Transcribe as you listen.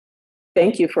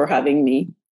Thank you for having me.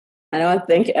 And I want to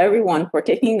thank everyone for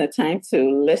taking the time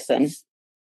to listen.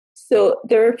 So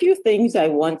there are a few things I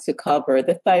want to cover.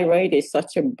 The thyroid is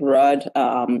such a broad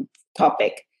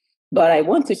topic, but I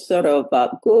want to sort of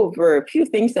go over a few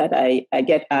things that I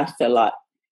get asked a lot.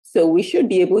 So we should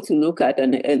be able to look at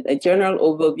a general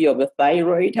overview of the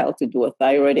thyroid, how to do a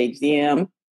thyroid exam,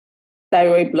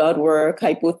 thyroid blood work,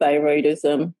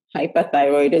 hypothyroidism,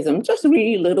 hyperthyroidism, just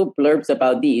really little blurbs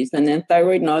about these, and then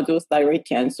thyroid nodules, thyroid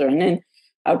cancer, and then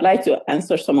I would like to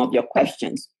answer some of your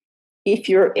questions. If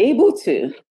you're able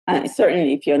to,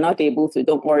 certainly if you're not able to,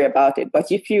 don't worry about it.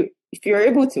 But if you're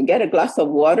able to get a glass of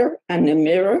water and a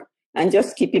mirror and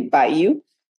just keep it by you,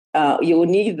 you will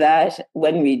need that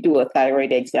when we do a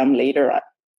thyroid exam later on.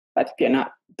 But if you're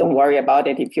not, don't worry about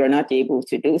it if you're not able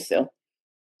to do so.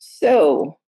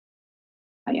 So,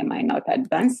 am I not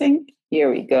advancing?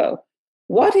 Here we go.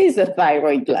 What is a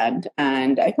thyroid gland?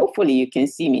 And hopefully you can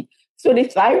see me. So the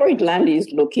thyroid gland is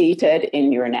located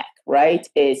in your neck, right?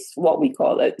 It's what we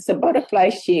call it. It's a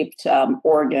butterfly-shaped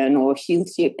organ or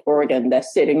shield-shaped organ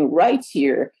that's sitting right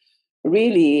here,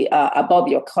 really above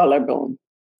your collarbone,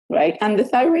 right? And the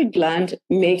thyroid gland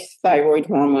makes thyroid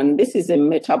hormone. This is a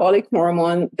metabolic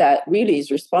hormone that really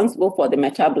is responsible for the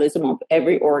metabolism of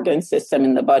every organ system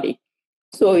in the body.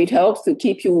 So it helps to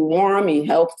keep you warm. It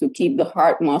helps to keep the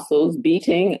heart muscles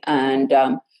beating, and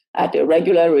at a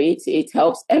regular rate, it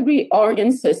helps every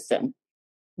organ system.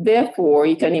 Therefore,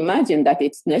 you can imagine that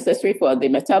it's necessary for the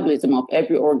metabolism of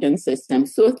every organ system.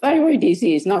 So thyroid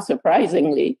disease, not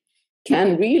surprisingly,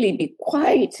 can really be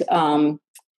quite,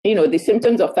 the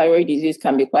symptoms of thyroid disease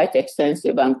can be quite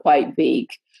extensive and quite vague.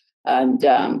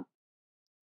 And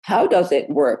how does it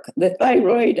work? The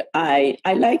thyroid, I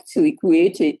like to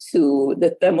equate it to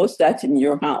the thermostat in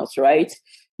your house, right?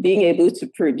 Being able to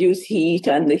produce heat,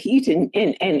 and the heat in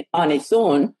on its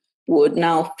own would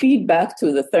now feed back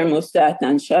to the thermostat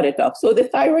and shut it off. So the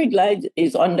thyroid gland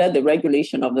is under the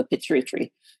regulation of the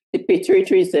pituitary. The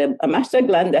pituitary is a master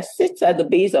gland that sits at the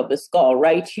base of the skull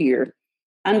right here.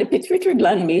 And the pituitary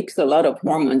gland makes a lot of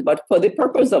hormones, but for the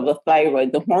purpose of the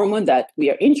thyroid, the hormone that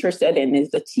we are interested in is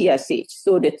the TSH,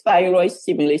 so the thyroid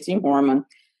stimulating hormone.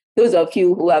 Those of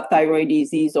you who have thyroid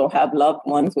disease or have loved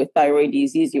ones with thyroid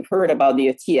disease, you've heard about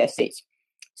the TSH.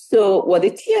 So what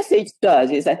the TSH does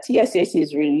is that TSH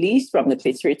is released from the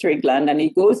pituitary gland, and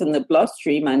it goes in the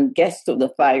bloodstream and gets to the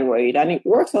thyroid, and it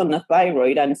works on the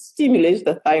thyroid and stimulates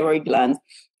the thyroid gland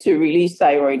to release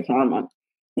thyroid hormone.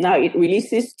 Now it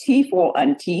releases T4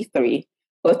 and T3,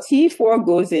 but T4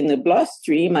 goes in the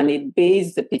bloodstream and it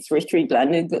bathes the pituitary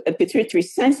gland. The pituitary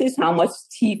senses how much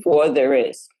T4 there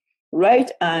is,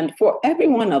 right? And for every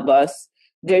one of us,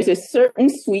 there's a certain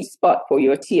sweet spot for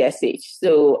your TSH.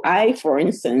 So I, for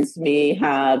instance, may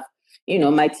have,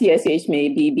 my TSH may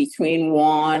be between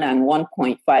 1 and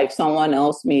 1.5. Someone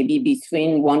else may be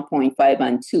between 1.5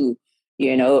 and 2,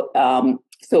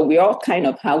 so we all kind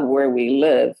of have where we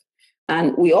live.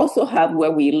 And we also have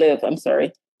where we live,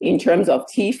 in terms of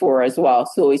T4 as well.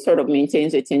 So it sort of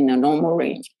maintains it in a normal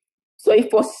range. So if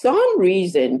for some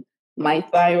reason my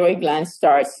thyroid gland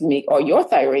your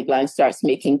thyroid gland starts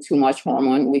making too much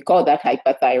hormone, we call that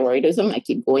hyperthyroidism. I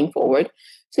keep going forward.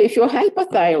 So if you're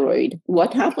hyperthyroid,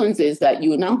 what happens is that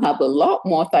you now have a lot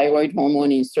more thyroid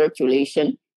hormone in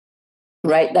circulation,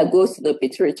 right, that goes to the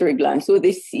pituitary gland. So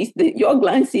your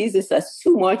gland sees this as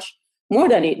too much, more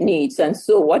than it needs. And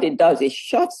so what it does is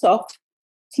shuts off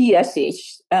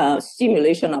TSH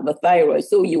stimulation of the thyroid.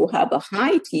 So you have a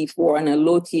high T4 and a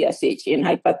low TSH in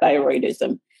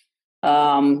hyperthyroidism.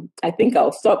 I think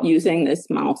I'll stop using this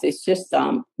mouse. It's just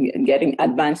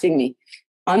advancing me.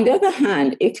 On the other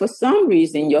hand, if for some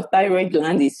reason your thyroid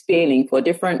gland is failing for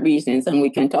different reasons, and we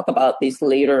can talk about this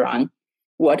later on,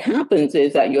 what happens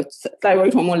is that your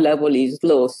thyroid hormone level is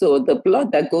low. So the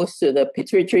blood that goes to the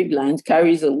pituitary gland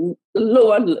carries a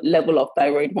lower level of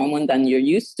thyroid hormone than you're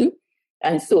used to.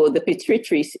 And so the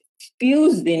pituitary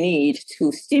feels the need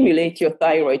to stimulate your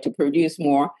thyroid to produce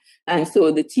more. And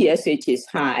so the TSH is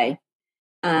high.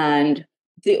 And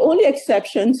the only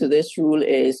exception to this rule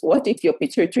is, what if your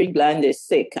pituitary gland is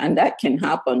sick? And that can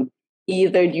happen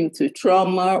either due to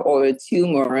trauma or a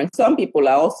tumor. And some people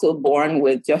are also born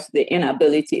with just the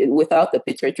inability, without the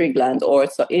pituitary gland, or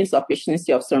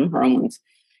insufficiency of some hormones.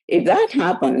 If that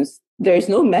happens, there's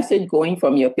no message going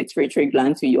from your pituitary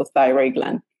gland to your thyroid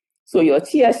gland. So your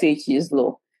TSH is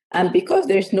low. And because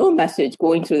there's no message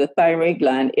going to the thyroid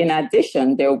gland, in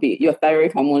addition, your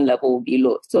thyroid hormone level will be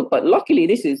low. So, but luckily,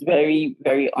 this is very,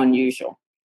 very unusual.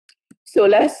 So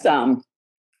let's,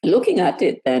 looking at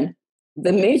it then,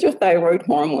 the major thyroid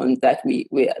hormone that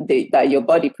that your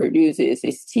body produces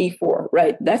is T4,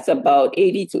 right? That's about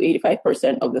 80 to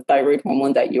 85% of the thyroid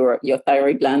hormone that your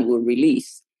thyroid gland will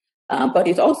release. But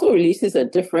it also releases a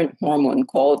different hormone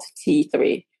called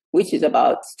T3, which is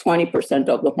about 20%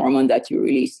 of the hormone that you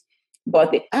release.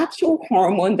 But the actual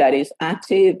hormone that is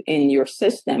active in your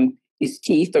system is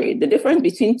T3. The difference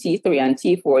between T3 and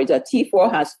T4 is that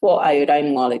T4 has 4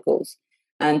 iodine molecules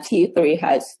and T3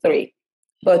 has 3.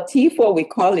 But T4, we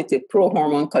call it a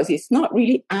prohormone because it's not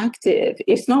really active.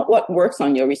 It's not what works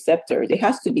on your receptors. It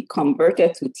has to be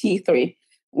converted to T3,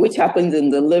 which happens in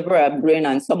the liver, brain,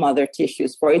 and some other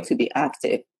tissues for it to be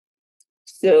active.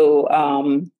 So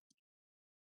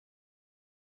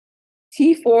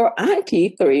T4 and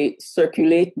T3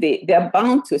 circulate, they're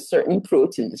bound to certain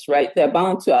proteins, right? They're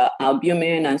bound to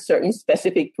albumin and certain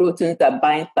specific proteins that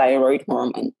bind thyroid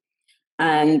hormone.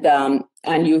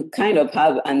 And you kind of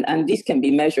have, and this can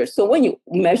be measured. So when you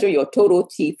measure your total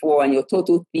T4 and your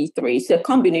total T3, it's a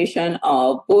combination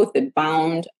of both the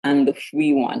bound and the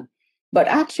free one. But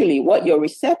actually, what your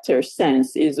receptor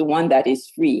sense is the one that is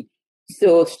free.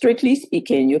 So strictly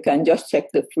speaking, you can just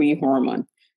check the free hormone.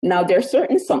 Now, there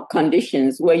are some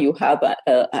conditions where you have a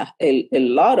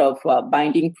lot of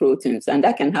binding proteins, and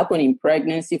that can happen in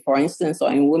pregnancy, for instance,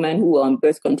 or in women who are on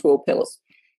birth control pills.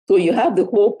 So you have the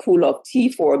whole pool of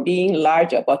T4 being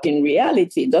larger, but in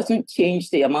reality, it doesn't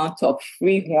change the amount of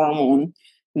free hormone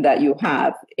that you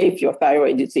have if your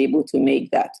thyroid is able to make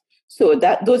that. So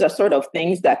those are sort of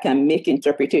things that can make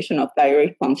interpretation of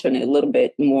thyroid function a little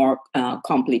bit more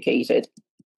complicated.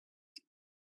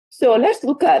 So let's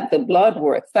look at the blood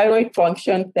work, thyroid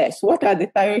function tests. What are the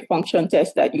thyroid function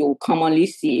tests that you'll commonly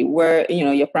see where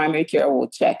your primary care will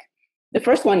check? The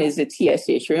first one is the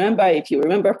TSH. If you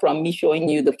remember from me showing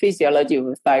you the physiology of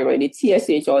the thyroid, the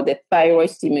TSH, or the thyroid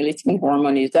stimulating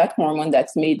hormone, is that hormone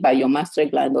that's made by your master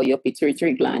gland or your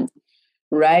pituitary gland,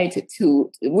 right,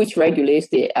 which regulates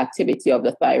the activity of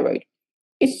the thyroid.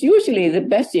 It's usually the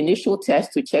best initial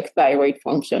test to check thyroid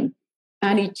function.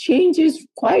 And it changes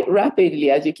quite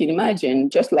rapidly, as you can imagine,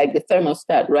 just like the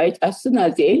thermostat, right? As soon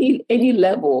as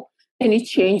any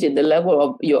change in the level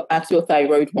of your actual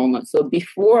thyroid hormone. So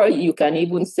before you can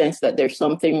even sense that there's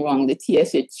something wrong, the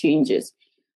TSH changes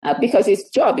because its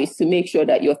job is to make sure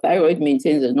that your thyroid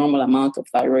maintains a normal amount of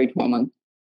thyroid hormone.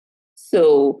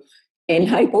 So in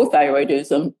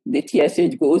hypothyroidism, the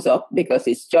TSH goes up because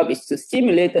its job is to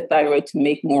stimulate the thyroid to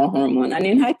make more hormone. And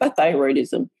in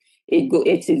hyperthyroidism,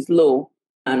 it is low,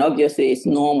 and obviously it's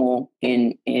normal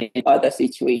in other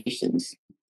situations.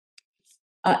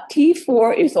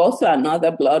 T4 is also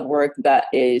another blood work that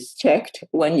is checked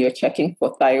when you're checking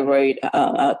for thyroid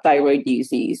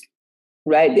disease,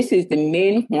 right? This is the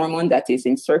main hormone that is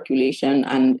in circulation,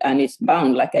 and it's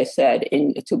bound, like I said,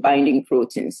 to binding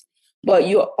proteins. But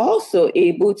you're also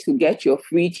able to get your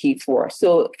free T4.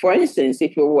 So, for instance,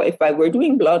 if I were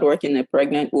doing blood work in a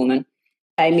pregnant woman,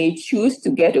 I may choose to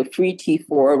get a free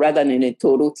T4 rather than a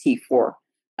total T4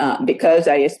 because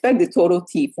I expect the total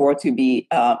T4 to be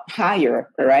higher,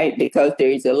 right? Because there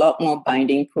is a lot more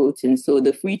binding protein. So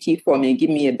the free T4 may give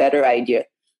me a better idea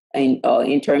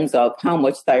in terms of how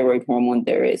much thyroid hormone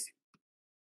there is.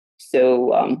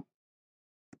 So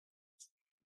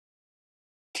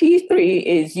T3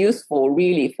 is useful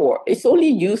really it's only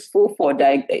useful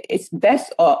it's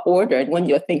best ordered when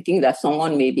you're thinking that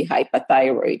someone may be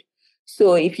hyperthyroid.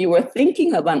 So if you were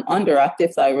thinking of an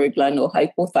underactive thyroid gland or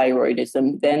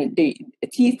hypothyroidism, then the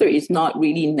T3 is not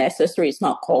really necessary. It's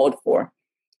not called for,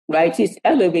 right? It's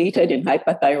elevated in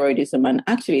hyperthyroidism. And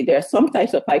actually, there are some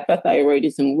types of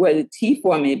hyperthyroidism where the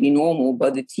T4 may be normal,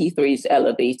 but the T3 is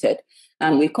elevated.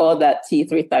 And we call that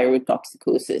T3 thyroid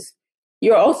toxicosis.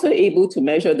 You're also able to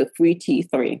measure the free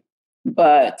T3,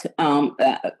 but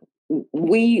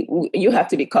you have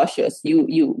to be cautious.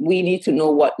 We need to know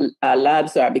what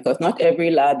labs are, because not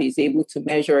every lab is able to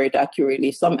measure it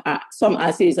accurately. Some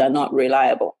assays are not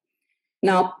reliable.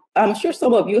 Now, I'm sure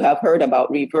some of you have heard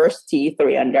about reverse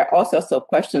T3, and there are all sorts of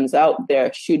questions out there.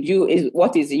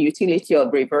 What is the utility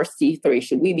of reverse T3?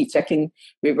 Should we be checking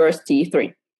reverse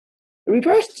T3?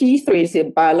 Reverse T3 is a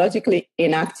biologically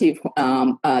inactive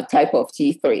type of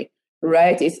T3.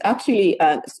 Right, it's actually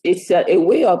a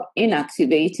way of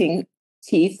inactivating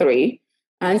T3,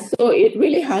 and so it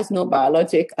really has no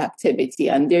biologic activity,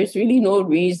 and there's really no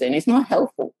reason. It's not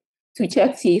helpful to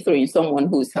check T3 in someone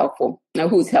who's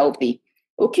healthy.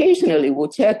 Occasionally, we'll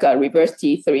check a reverse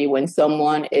T3 when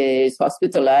someone is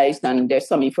hospitalized and there's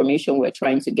some information we're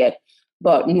trying to get.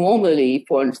 But normally,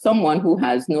 for someone who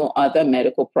has no other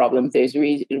medical problems, there's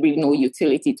really no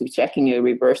utility to checking a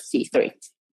reverse T3.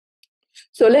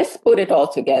 So let's put it all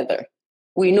together.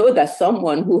 we know that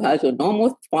someone who has a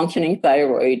normal functioning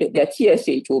thyroid, their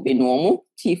TSH will be normal,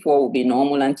 T4 will be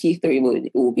normal, and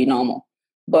T3 will be normal.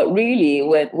 But really,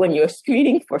 when you're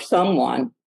screening for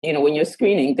someone, when you're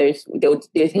screening,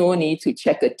 there's no need to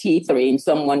check a T3 in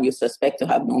someone you suspect to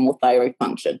have normal thyroid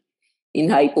function. In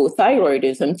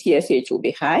hypothyroidism, TSH will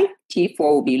be high, T4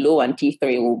 will be low, and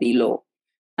T3 will be low.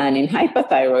 And in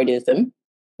hyperthyroidism,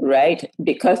 right,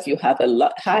 because you have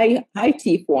high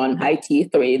T4 and high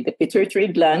T3, the pituitary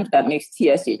gland that makes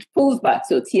TSH pulls back,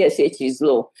 so TSH is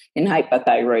low in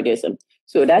hyperthyroidism.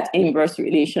 So that inverse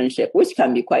relationship, which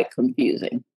can be quite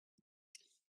confusing.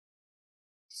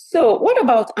 So what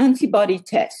about antibody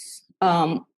tests?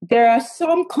 There are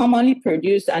some commonly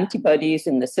produced antibodies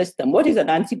in the system. What is an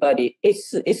antibody?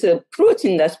 It's a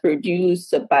protein that's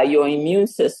produced by your immune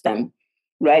system,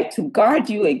 right, to guard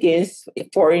you against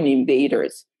foreign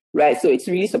invaders, right? So it's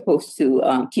really supposed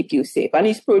to keep you safe. And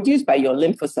it's produced by your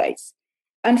lymphocytes.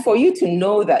 And for you to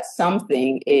know that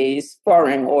something is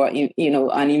foreign or, an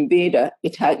invader,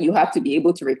 you have to be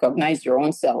able to recognize your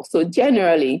own cell. So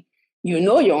generally, you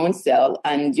know your own cell,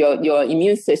 and your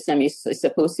immune system is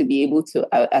supposed to be able to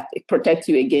protect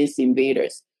you against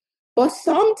invaders. But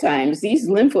sometimes these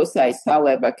lymphocytes,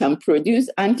 however, can produce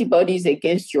antibodies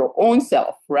against your own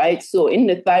self, right? So in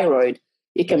the thyroid,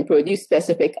 it can produce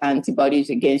specific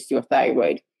antibodies against your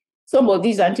thyroid. Some of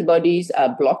these antibodies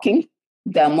are blocking.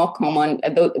 They're more common.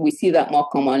 We see that more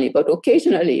commonly, but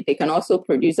occasionally they can also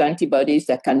produce antibodies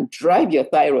that can drive your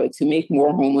thyroid to make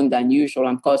more hormone than usual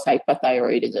and cause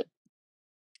hyperthyroidism.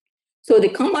 So the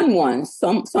common ones,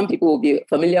 some people will be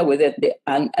familiar with it, the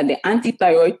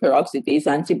antithyroid peroxidase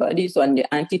antibodies and the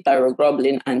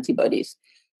antithyroglobulin antibodies.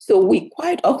 So we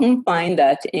quite often find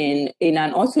that in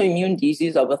an autoimmune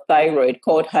disease of a thyroid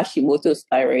called Hashimoto's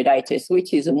thyroiditis,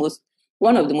 which is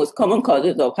one of the most common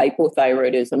causes of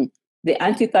hypothyroidism, the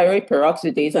antithyroid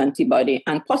peroxidase antibody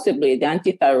and possibly the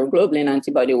antithyroglobulin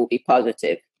antibody will be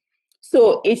positive.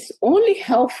 So it's only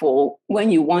helpful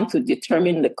when you want to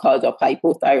determine the cause of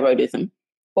hypothyroidism.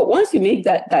 But once you make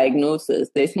that diagnosis,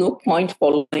 there's no point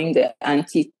following the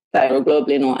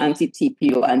antithyroglobulin or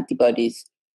anti-TPO antibodies.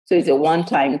 So it's a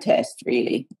one-time test,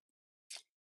 really.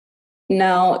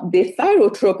 Now, the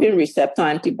thyrotropin receptor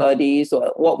antibodies,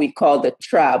 or what we call the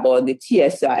TRAB or the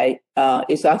TSI,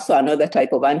 is also another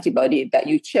type of antibody that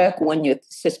you check when you're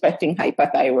suspecting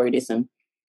hyperthyroidism.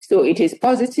 So it is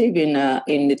positive in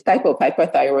the type of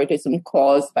hyperthyroidism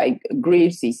caused by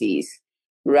Graves' disease,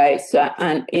 right? So,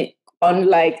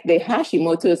 unlike the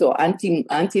Hashimoto's or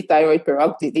antithyroid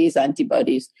peroxidase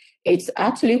antibodies, it's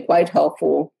actually quite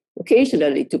helpful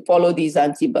occasionally to follow these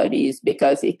antibodies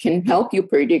because it can help you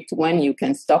predict when you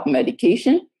can stop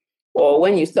medication, or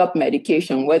when you stop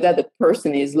medication, whether the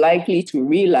person is likely to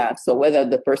relapse or whether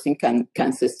the person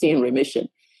can sustain remission.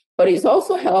 But it's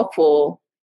also helpful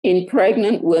in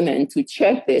pregnant women to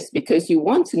check this because you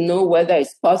want to know whether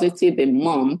it's positive in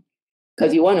mom,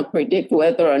 because you want to predict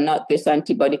whether or not this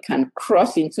antibody can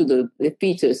cross into the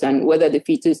fetus and whether the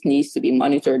fetus needs to be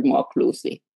monitored more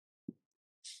closely.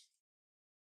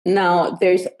 Now,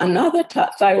 there's another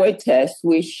thyroid test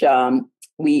which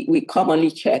we commonly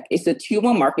check. It's a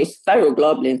tumor marker, it's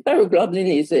thyroglobulin.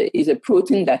 Thyroglobulin is a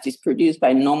protein that is produced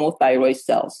by normal thyroid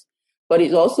cells, but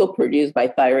it's also produced by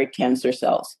thyroid cancer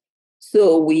cells.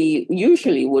 So we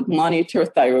usually would monitor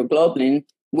thyroglobulin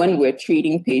when we're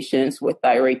treating patients with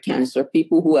thyroid cancer,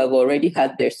 people who have already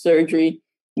had their surgery.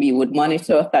 We would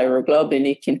monitor thyroglobulin.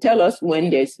 It can tell us when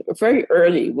there's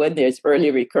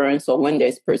early recurrence or when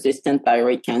there's persistent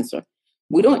thyroid cancer.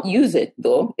 We don't use it,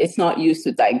 though. It's not used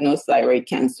to diagnose thyroid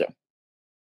cancer.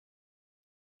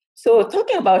 So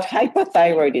talking about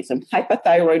hyperthyroidism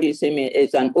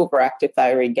is an overactive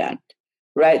thyroid gland,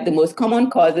 right? The most common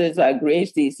causes are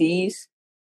Graves' disease,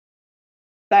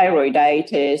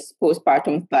 thyroiditis,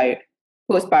 postpartum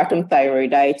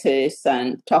thyroiditis,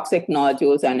 and toxic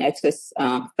nodules and excess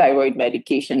thyroid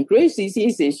medication. Graves'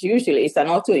 disease is an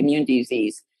autoimmune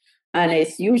disease, and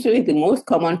it's usually the most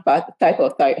common type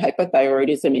of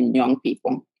hyperthyroidism in young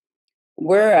people.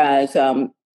 Whereas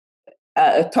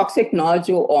a toxic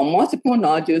nodule or multiple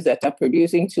nodules that are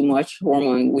producing too much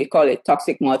hormone, we call it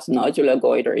toxic multinodular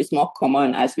goiter, is more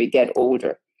common as we get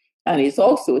older. And it's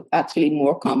also actually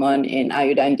more common in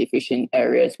iodine deficient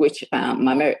areas, which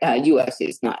US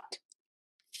is not.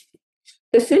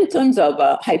 The symptoms of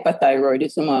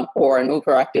hyperthyroidism or an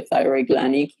overactive thyroid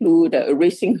gland include a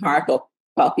racing heart or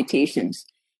palpitations.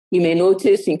 You may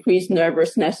notice increased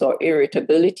nervousness or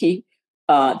irritability.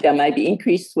 There might be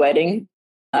increased sweating,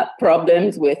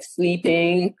 problems with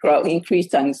sleeping,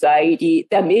 increased anxiety.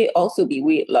 There may also be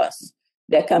weight loss.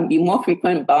 There can be more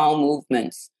frequent bowel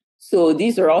movements. So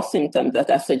these are all symptoms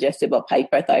that are suggestive of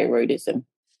hyperthyroidism.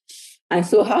 And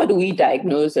so how do we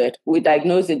diagnose it? We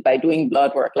diagnose it by doing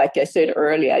blood work. Like I said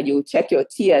earlier, you check your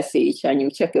TSH and you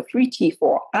check a free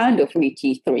T4 and a free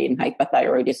T3 in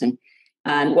hyperthyroidism.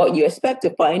 And what you expect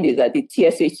to find is that the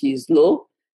TSH is low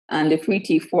and the free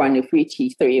T4 and the free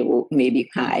T3 may be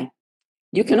high.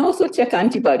 You can also check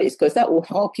antibodies because that will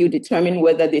help you determine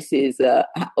whether this is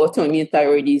autoimmune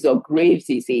thyroiditis or Graves'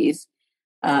 disease.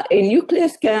 A nuclear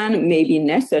scan may be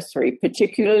necessary,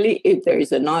 particularly if there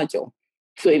is a nodule.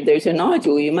 So if there's a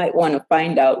nodule, you might want to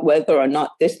find out whether or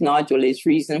not this nodule is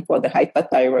reason for the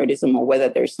hyperthyroidism or whether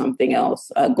there's something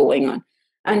else going on.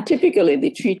 And typically,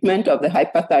 the treatment of the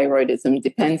hyperthyroidism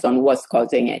depends on what's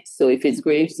causing it. So if it's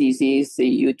Graves' disease,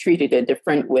 you treat it a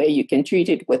different way. You can treat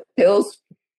it with pills,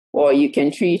 or you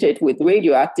can treat it with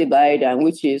radioactive iodine,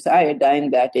 which is iodine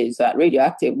that is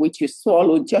radioactive, which you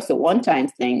swallow just a one-time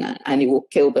thing, and it will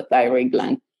kill the thyroid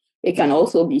gland. It can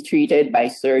also be treated by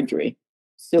surgery.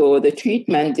 So the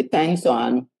treatment depends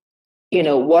on,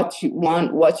 what you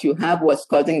want, what you have, what's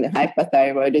causing the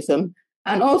hyperthyroidism,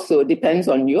 and also depends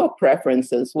on your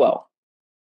preference as well.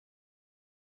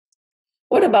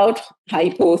 What about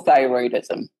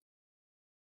hypothyroidism?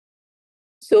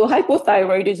 So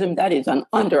hypothyroidism, that is an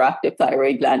underactive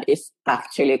thyroid gland, is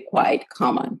actually quite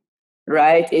common,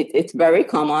 right? It's very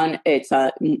common.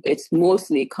 It's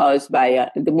mostly caused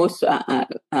by the most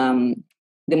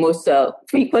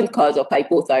frequent cause of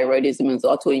hypothyroidism is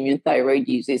autoimmune thyroid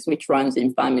disease, which runs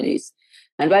in families.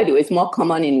 And by the way, it's more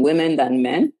common in women than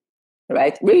men,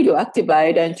 right? Radioactive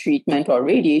iodine treatment or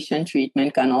radiation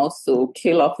treatment can also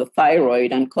kill off the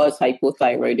thyroid and cause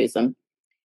hypothyroidism.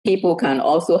 People can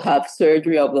also have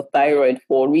surgery of the thyroid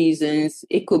for reasons.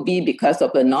 It could be because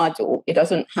of a nodule. It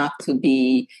doesn't have to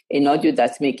be a nodule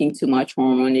that's making too much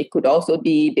hormone. It could also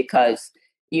be because,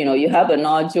 you have a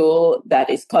nodule that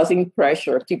is causing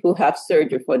pressure. People have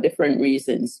surgery for different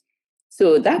reasons.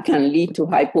 So that can lead to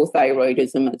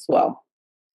hypothyroidism as well.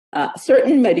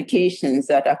 Certain medications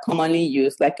that are commonly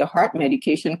used, like a heart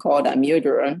medication called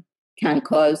amiodarone, can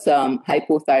cause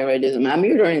hypothyroidism.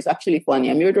 Amiodarone is actually funny.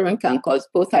 Amiodarone can cause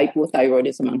both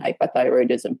hypothyroidism and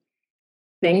hyperthyroidism.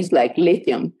 Things like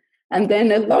lithium. And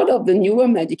then a lot of the newer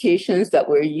medications that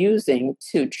we're using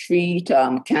to treat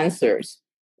cancers,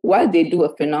 while they do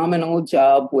a phenomenal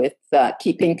job with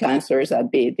keeping cancers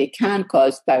at bay, they can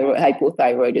cause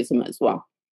hypothyroidism as well.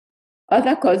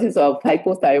 Other causes of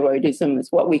hypothyroidism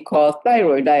is what we call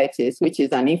thyroiditis, which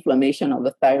is an inflammation of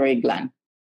the thyroid gland.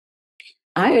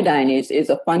 Iodine is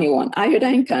a funny one.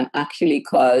 Iodine can actually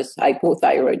cause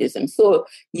hypothyroidism. So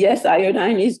yes,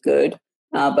 iodine is good,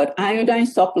 but iodine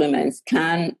supplements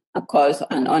can cause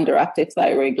an underactive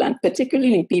thyroid gland,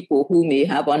 particularly in people who may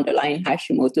have underlying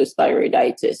Hashimoto's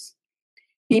thyroiditis.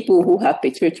 People who have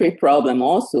pituitary problem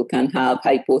also can have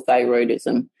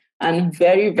hypothyroidism. And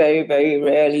very, very, very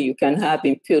rarely you can have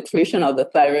infiltration of the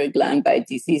thyroid gland by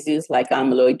diseases like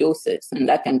amyloidosis, and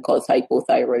that can cause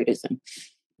hypothyroidism.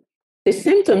 The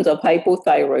symptoms of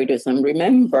hypothyroidism,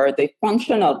 remember, the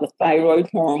function of the thyroid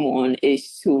hormone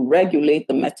is to regulate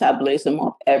the metabolism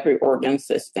of every organ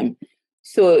system.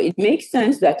 So it makes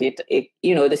sense that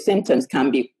the symptoms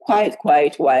can be quite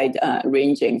wide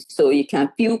ranging. So you can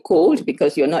feel cold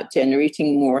because you're not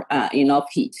generating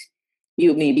enough heat.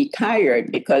 You may be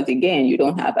tired because, again, you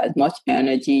don't have as much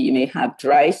energy. You may have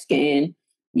dry skin.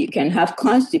 You can have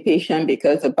constipation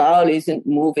because the bowel isn't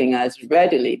moving as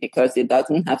readily because it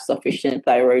doesn't have sufficient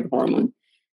thyroid hormone.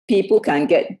 People can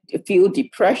feel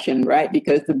depression, right?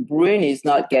 Because the brain is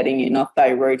not getting enough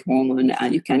thyroid hormone,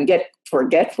 and you can get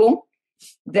forgetful.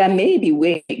 There may be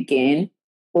weight gain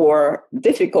or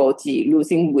difficulty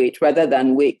losing weight rather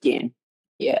than weight gain,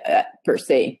 per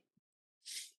se.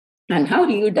 And how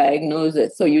do you diagnose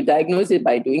it? So you diagnose it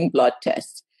by doing blood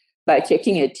tests, by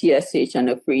checking a TSH and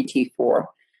a free T4.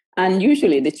 And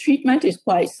usually the treatment is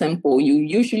quite simple. You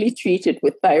usually treat it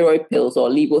with thyroid pills or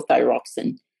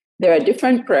levothyroxine. There are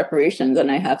different preparations,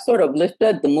 and I have sort of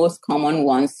listed the most common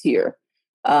ones here.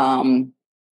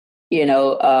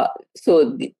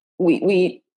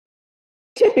 We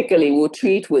typically will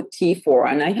treat with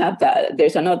T4, and I have that.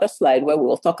 There's another slide where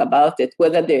we'll talk about it,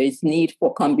 whether there is need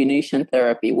for combination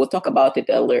therapy. We'll talk about it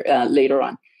later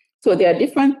on. So there are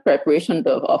different preparations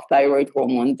of thyroid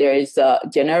hormone. There is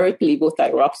generic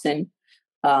levothyroxine,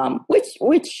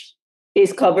 which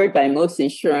is covered by most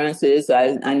insurances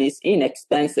and is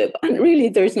inexpensive. And really,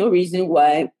 there's no reason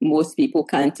why most people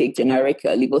can't take generic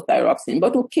levothyroxine,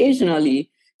 but occasionally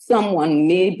someone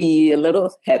may be a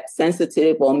little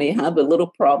sensitive or may have a little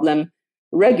problem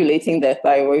regulating their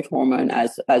thyroid hormone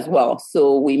as well.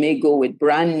 So we may go with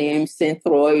brand name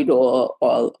Synthroid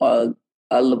or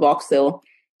Levoxyl.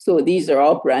 So these are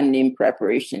all brand name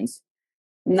preparations.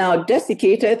 Now,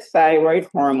 desiccated thyroid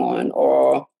hormone,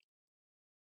 or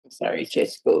sorry,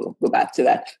 just go back to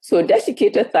that. So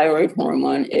desiccated thyroid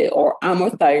hormone, or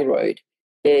amothyroid,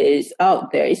 is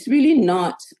out there. It's really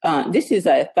not, this is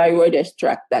a thyroid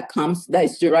extract that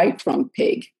is derived from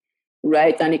pig,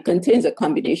 right? And it contains a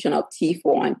combination of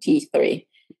T4 and T3.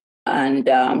 And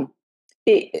there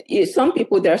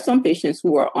are some patients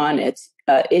who are on it.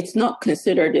 It's not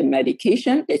considered a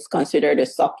medication, it's considered a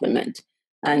supplement.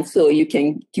 And so you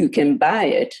can buy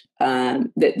it.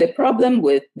 The problem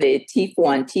with the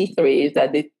T4 and T3 is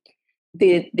that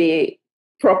the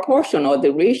proportion or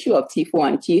the ratio of T4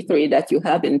 and T3 that you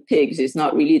have in pigs is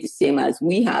not really the same as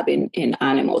we have in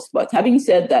animals. But having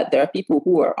said that, there are people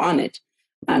who are on it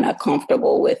and are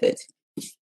comfortable with it.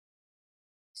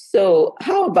 So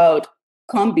how about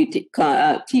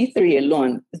T3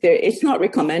 alone? It's not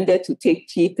recommended to take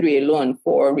T3 alone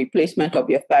for replacement of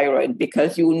your thyroid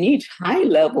because you need high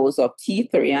levels of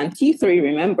T3. And T3,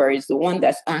 remember, is the one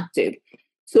that's active.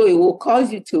 So it will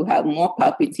cause you to have more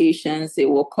palpitations. It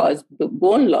will cause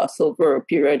bone loss over a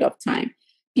period of time.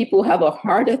 People have a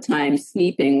harder time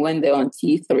sleeping when they're on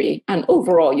T3. And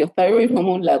overall, your thyroid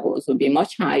hormone levels will be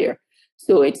much higher.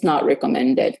 So it's not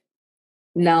recommended.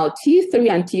 Now, T3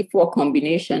 and T4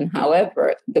 combination,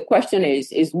 however, the question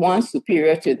is one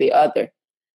superior to the other?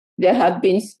 There have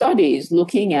been studies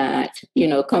looking at,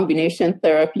 combination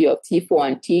therapy of T4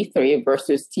 and T3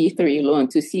 versus T3 alone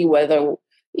to see whether,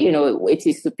 it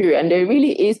is superior. And there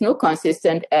really is no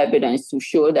consistent evidence to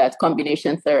show that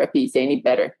combination therapy is any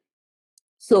better.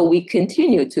 So we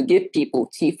continue to give people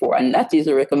T4, and that is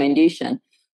a recommendation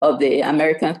of the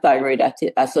American Thyroid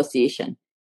Association.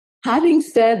 Having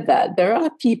said that, there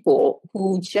are people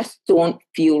who just don't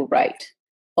feel right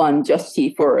on just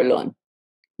T4 alone.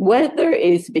 Whether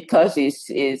it's because it's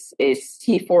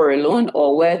T4 alone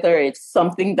or whether it's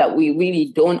something that we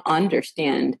really don't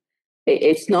understand,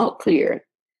 it's not clear.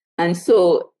 And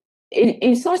so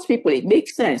in such people, it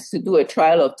makes sense to do a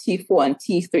trial of T4 and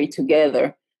T3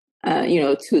 together,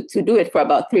 to do it for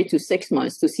about 3 to 6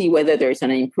 months to see whether there's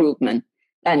an improvement.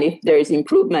 And if there is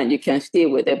improvement, you can stay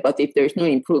with it. But if there's no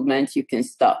improvement, you can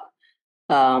stop.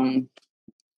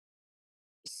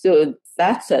 So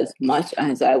that's as much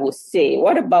as I will say.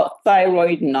 What about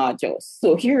thyroid nodules?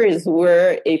 So here is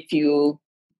where, if you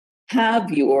have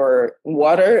your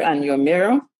water and your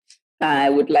mirror,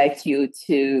 I would like you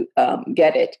to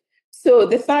get it. So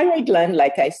the thyroid gland,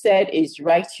 like I said, is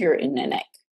right here in the neck.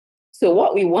 So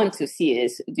what we want to see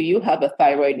is, do you have a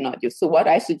thyroid nodule? So what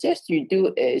I suggest you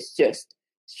do is just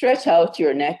stretch out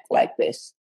your neck like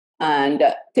this and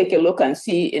take a look and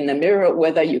see in the mirror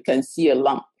whether you can see a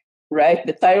lump, right?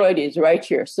 The thyroid is right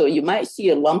here. So you might see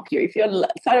a lump here. If your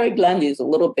thyroid gland is a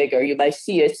little bigger, you might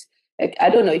see it. I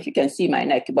don't know if you can see my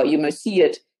neck, but you must see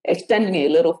it extending a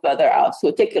little further out.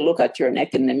 So take a look at your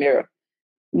neck in the mirror.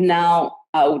 Now,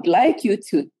 I would like you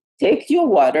to take your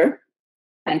water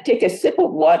and take a sip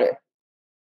of water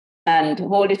and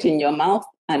hold it in your mouth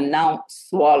and now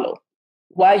swallow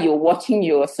while you're watching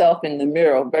yourself in the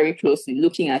mirror very closely,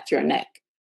 looking at your neck.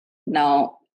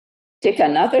 Now, take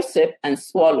another sip and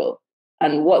swallow.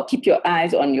 And keep your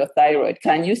eyes on your thyroid.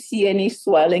 Can you see any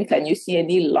swelling? Can you see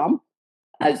any lump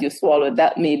as you swallow?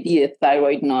 That may be a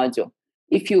thyroid nodule.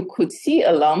 If you could see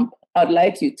a lump, I'd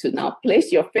like you to now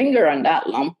place your finger on that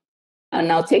lump and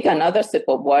now take another sip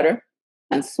of water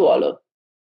and swallow.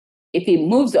 If it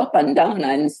moves up and down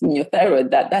and it's in your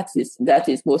thyroid, that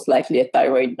is most likely a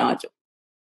thyroid nodule.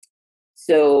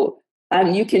 So,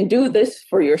 and you can do this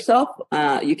for yourself.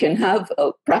 You can have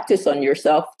a practice on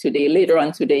yourself today, later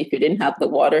on today, if you didn't have the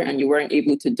water and you weren't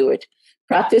able to do it.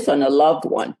 Practice on a loved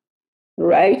one,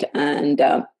 right? And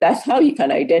that's how you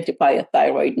can identify a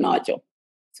thyroid nodule.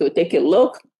 So take a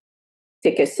look,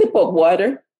 take a sip of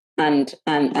water and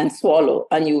swallow,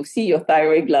 and you'll see your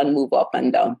thyroid gland move up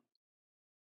and down.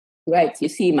 Right, you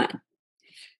see mine.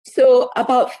 So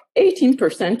about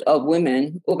 18% of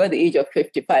women over the age of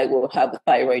 55 will have a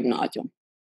thyroid nodule.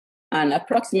 And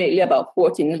approximately about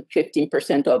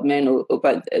 14-15% of men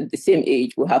over the same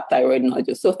age will have thyroid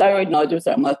nodules. So thyroid nodules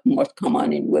are much more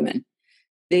common in women.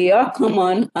 They are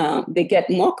common, they get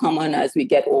more common as we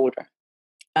get older.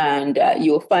 And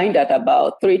you'll find that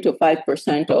about 3 to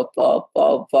 5%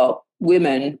 of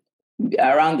women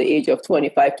around the age of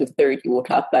 25 to 30 will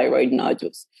have thyroid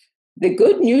nodules. The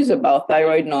good news about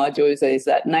thyroid nodules is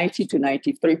that 90 to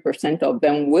 93% of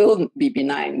them will be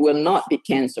benign, will not be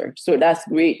cancer. So that's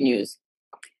great news.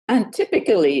 And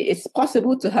typically, it's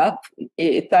possible to have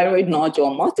a thyroid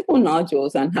nodule, multiple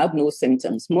nodules, and have no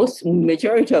symptoms.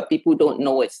 Majority of people don't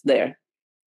know it's there,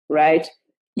 right?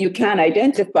 You can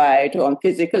identify it on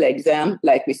physical exam.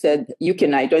 Like we said, you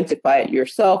can identify it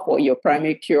yourself, or your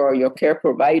primary care or your care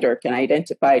provider can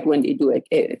identify it when they do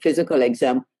a physical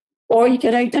exam. Or you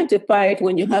can identify it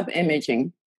when you have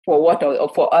imaging for what or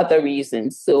for other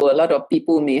reasons. So a lot of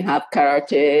people may have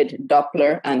carotid,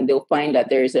 Doppler, and they'll find that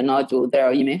there is a nodule there.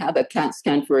 Or you may have a CAT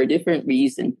scan for a different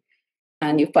reason,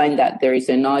 and you find that there is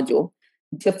a nodule.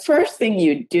 The first thing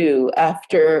you do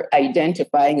after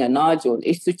identifying a nodule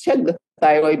is to check the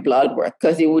thyroid blood work,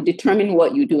 because it will determine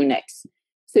what you do next.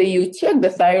 So you check the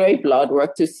thyroid blood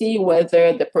work to see whether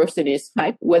the person is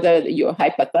whether you're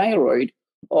hyperthyroid,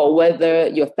 or whether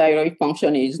your thyroid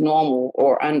function is normal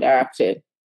or underactive.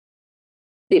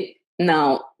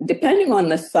 Now, depending on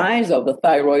the size of the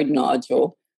thyroid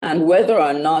nodule and whether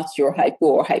or not you're hypo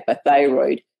or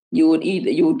hyperthyroid, you would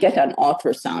get an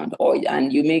ultrasound,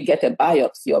 and you may get a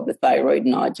biopsy of the thyroid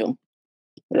nodule,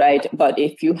 right? But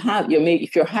if you're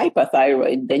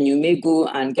hyperthyroid, then you may go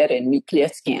and get a nuclear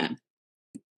scan.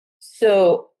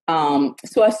 So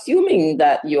assuming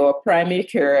that your primary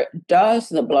care does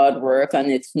the blood work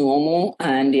and it's normal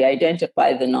and they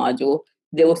identify the nodule,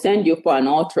 they will send you for an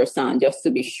ultrasound just to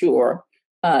be sure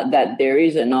that there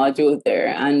is a nodule there.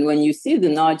 And when you see the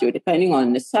nodule, depending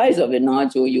on the size of the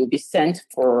nodule, you'll be sent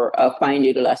for a fine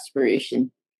needle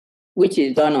aspiration, which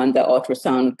is done on the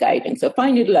ultrasound guidance. So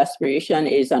fine needle aspiration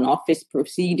is an office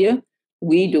procedure.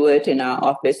 We do it in our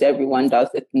office. Everyone does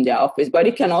it in their office, but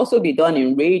it can also be done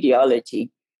in radiology,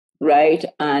 right?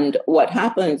 And what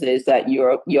happens is that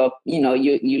you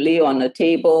lay on a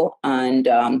table, and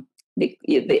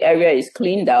the area is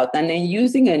cleaned out, and then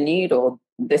using a needle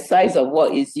the size of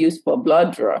what is used for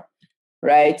blood draw,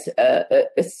 right?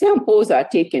 Samples are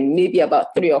taken, maybe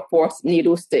about 3 or 4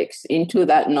 needle sticks into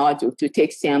that nodule to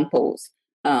take samples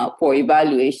for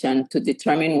evaluation to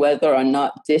determine whether or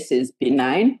not this is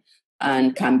benign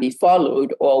and can be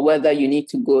followed, or whether you need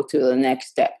to go to the next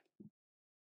step.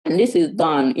 And this is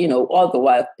done, all the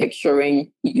while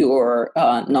picturing your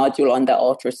nodule on the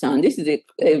ultrasound. This is a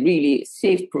really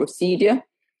safe procedure.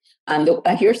 And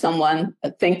I hear someone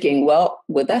thinking, well,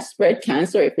 would that spread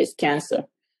cancer if it's cancer?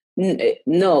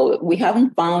 No, we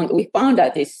found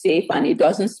that it's safe and it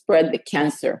doesn't spread the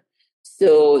cancer.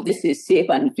 So this is safe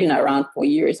and it's been around for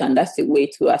years, and that's the way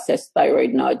to assess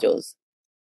thyroid nodules.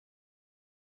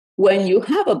 When you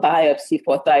have a biopsy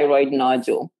for thyroid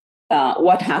nodule,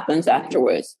 what happens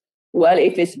afterwards? Well,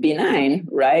 if it's benign,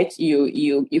 right,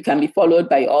 you can be followed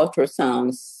by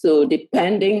ultrasounds. So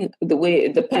depending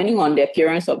on the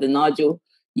appearance of the nodule,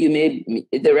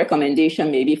 the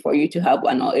recommendation may be for you to have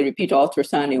a repeat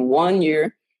ultrasound in 1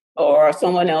 year, or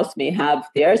someone else may have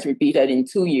theirs repeated in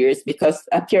 2 years, because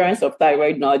appearance of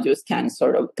thyroid nodules can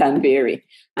vary.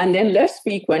 And then less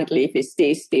frequently if it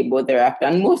stays stable thereafter.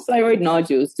 And most thyroid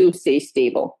nodules do stay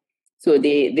stable. So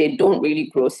they don't really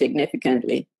grow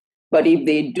significantly. But if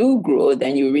they do grow,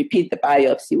 then you repeat the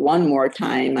biopsy one more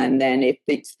time. And then if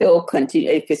it's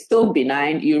still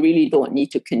benign, you really don't need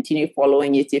to continue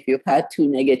following it if you've had 2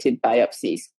 negative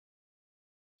biopsies.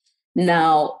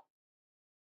 Now,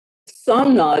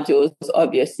 some nodules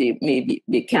obviously may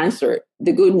be cancer.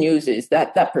 The good news is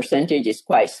that that percentage is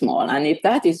quite small. And if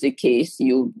that is the case,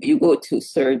 you go to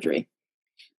surgery.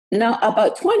 Now,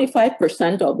 about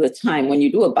 25% of the time when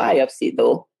you do a biopsy,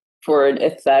 though, for a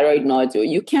thyroid nodule,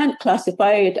 you can't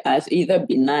classify it as either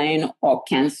benign or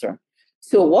cancer.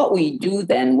 So what we do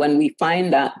then when we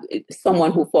find that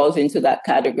someone who falls into that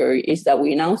category is that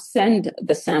we now send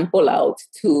the sample out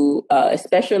to a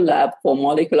special lab for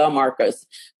molecular markers,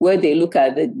 where they look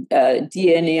at the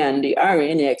DNA and the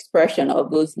RNA expression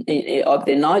of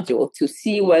the nodule to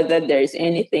see whether there is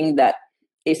anything that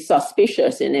is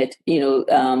suspicious in it,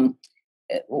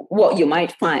 what you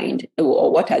might find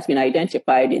or what has been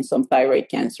identified in some thyroid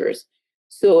cancers.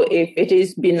 So if it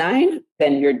is benign,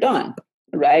 then you're done,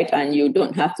 right? And you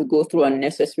don't have to go through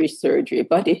unnecessary surgery.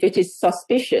 But if it is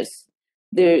suspicious,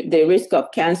 the risk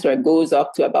of cancer goes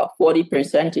up to about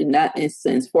 40% in that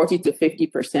instance, 40 to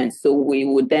 50%. So we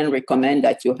would then recommend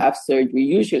that you have surgery,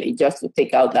 usually just to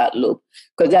take out that lobe,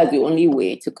 because that's the only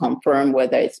way to confirm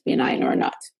whether it's benign or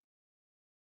not.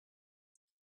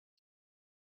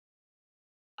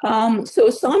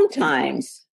 So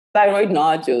sometimes thyroid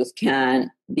nodules can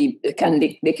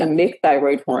make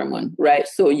thyroid hormone, right?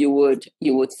 So you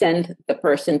would send the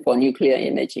person for nuclear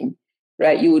imaging,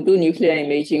 right? You would do nuclear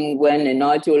imaging when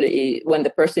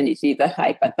the person is either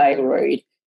hyperthyroid,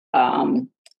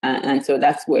 and so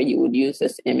that's where you would use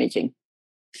this imaging.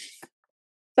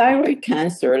 Thyroid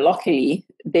cancer, luckily,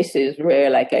 this is rare,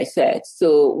 like I said.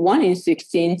 So 1 in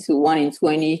 16 to 1 in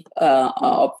 20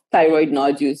 of thyroid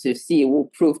nodules you see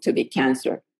will prove to be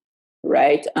cancer.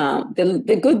 right?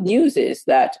 The good news is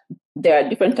that there are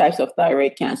different types of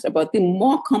thyroid cancer, but the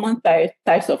more common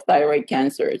types of thyroid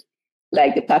cancers,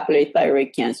 like the papillary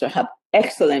thyroid cancer, have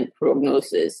excellent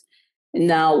prognosis.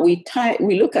 Now we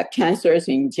look at cancers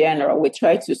in general. We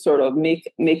try to sort of make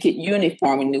it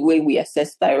uniform in the way we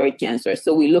assess thyroid cancer.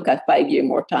 So we look at 5-year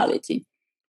mortality.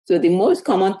 So the most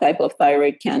common type of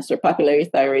thyroid cancer, papillary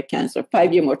thyroid cancer,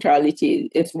 5-year mortality,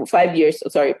 it's 5 years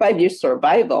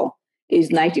survival is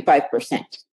 95%.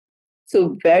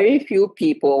 So very few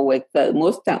people with the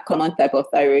most common type of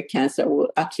thyroid cancer will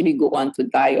actually go on to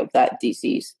die of that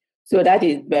disease. So that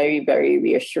is very, very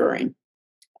reassuring.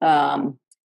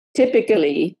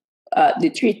 Typically,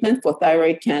 the treatment for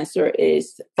thyroid cancer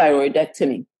is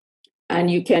thyroidectomy. And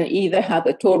you can either have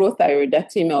a total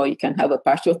thyroidectomy or you can have a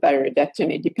partial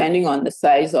thyroidectomy, depending on the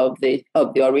size of the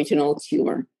original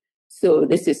tumor. So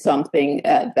this is something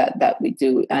that we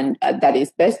do, and that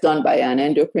is best done by an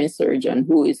endocrine surgeon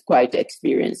who is quite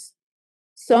experienced.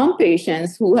 Some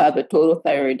patients who have a total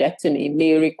thyroidectomy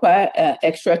may require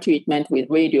extra treatment with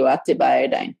radioactive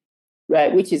iodine,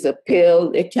 right, which is a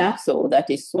pill, a capsule that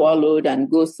is swallowed and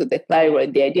goes to the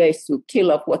thyroid. The idea is to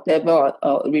kill off whatever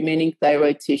remaining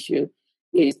thyroid tissue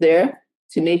is there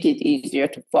to make it easier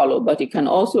to follow, but it can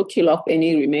also kill off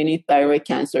any remaining thyroid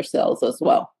cancer cells as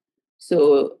well.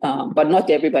 So, but not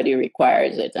everybody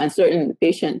requires it. And certain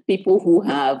people who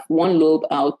have one lobe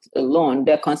out alone,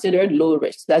 they're considered low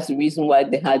risk. That's the reason why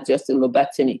they had just a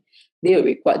lobectomy. They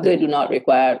do not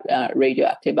require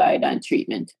radioactive iodine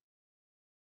treatment.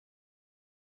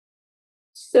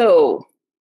 So,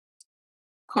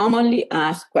 commonly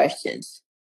asked questions,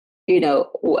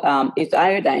 is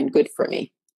iodine good for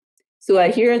me? So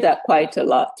I hear that quite a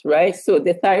lot, right? So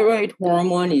the thyroid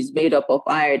hormone is made up of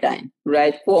iodine,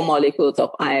 right? 4 molecules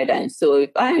of iodine. So if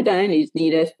iodine is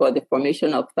needed for the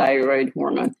formation of thyroid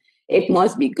hormone, it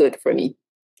must be good for me.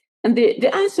 And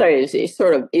the answer is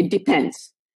it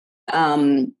depends.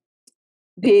 Unless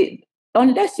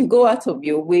you go out of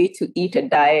your way to eat a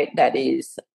diet that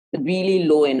is really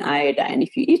low in iodine,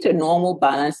 if you eat a normal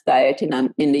balanced diet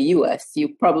in the US, you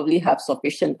probably have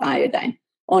sufficient iodine,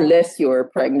 unless you're a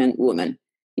pregnant woman,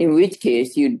 in which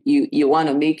case you want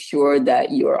to make sure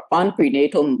that you're on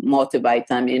prenatal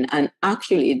multivitamin, and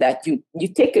actually that you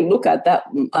take a look at that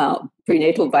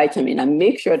prenatal vitamin and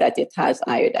make sure that it has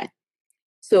iodine.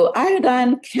 So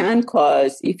iodine can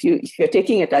cause, if you're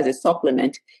taking it as a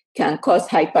supplement, can cause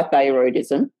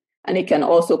hyperthyroidism, and it can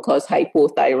also cause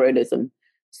hypothyroidism.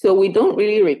 So we don't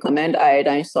really recommend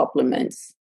iodine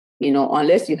supplements,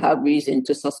 unless you have reason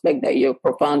to suspect that you're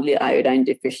profoundly iodine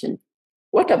deficient.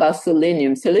 What about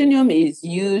selenium? Selenium is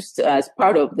used as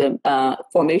part of the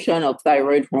formation of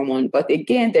thyroid hormone, but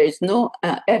again, there is no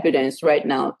evidence right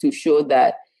now to show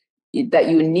that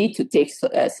you need to take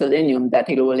selenium,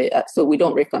 so we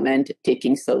don't recommend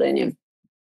taking selenium.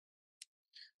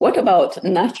 What about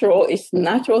is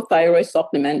natural thyroid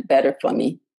supplement better for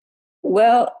me?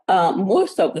 Well,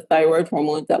 most of the thyroid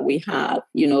hormones that we have,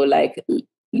 like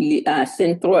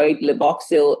Synthroid,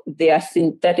 Levoxil, they are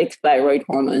synthetic thyroid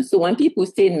hormones. So when people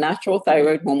say natural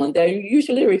thyroid hormone, they're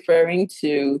usually referring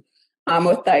to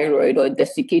amothyroid or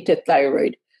desiccated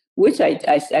thyroid, which I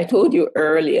told you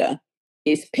earlier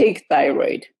is pig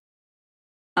thyroid.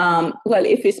 Well,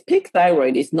 if it's pig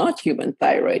thyroid, it's not human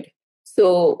thyroid.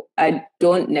 So I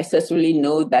don't necessarily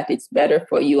know that it's better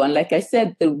for you. And like I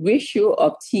said, the ratio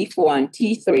of T4 and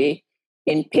T3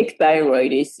 in pig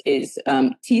thyroid is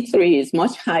T3 is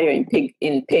much higher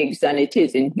in pigs than it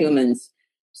is in humans.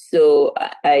 So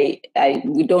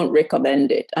we don't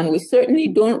recommend it. And we certainly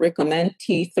don't recommend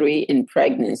T3 in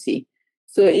pregnancy.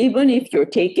 So even if you're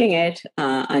taking it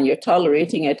and you're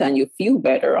tolerating it and you feel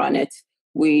better on it,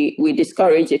 we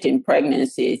discourage it in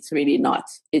pregnancy.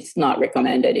 It's not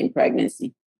recommended in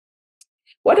pregnancy.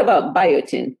 What about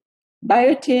biotin?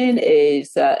 Biotin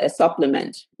is a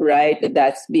supplement, right?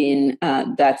 That's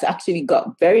actually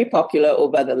got very popular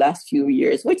over the last few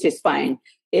years, which is fine.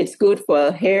 It's good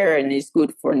for hair and it's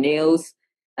good for nails.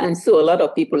 And so a lot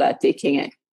of people are taking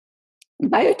it.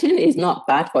 Biotin is not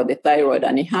bad for the thyroid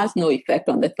and it has no effect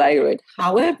on the thyroid.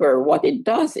 However, what it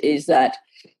does is that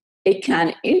it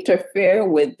can interfere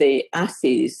with the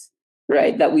assays,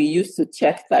 right, that we use to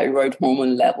check thyroid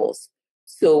hormone levels.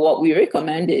 So what we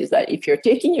recommend is that if you're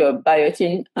taking your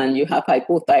biotin and you have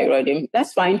hypothyroidism,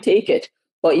 that's fine, take it.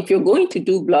 But if you're going to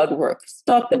do blood work,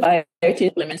 stop the biotin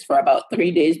supplements for about 3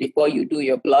 days before you do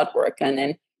your blood work, and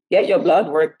then get your blood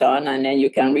work done, and then you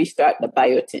can restart the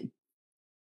biotin.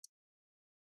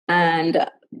 And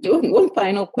one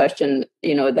final question,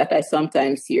 that I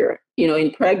sometimes hear,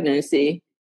 in pregnancy,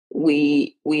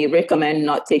 we recommend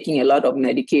not taking a lot of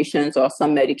medications, or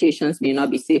some medications may not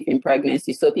be safe in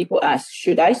pregnancy. So people ask,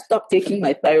 should I stop taking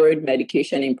my thyroid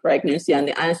medication in pregnancy? And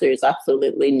the answer is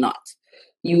absolutely not.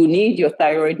 You need your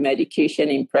thyroid medication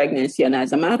in pregnancy. And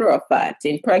as a matter of fact,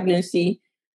 in pregnancy,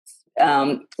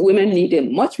 women need a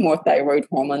much more thyroid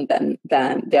hormone than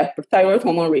their thyroid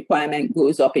hormone requirement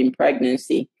goes up in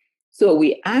pregnancy. So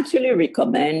we actually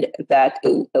recommend that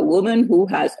a woman who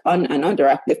has an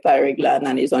underactive thyroid gland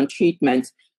and is on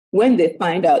treatment, when they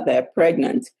find out they're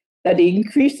pregnant, that they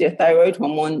increase their thyroid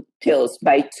hormone pills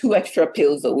by 2 extra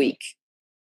pills a week,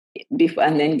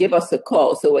 and then give us a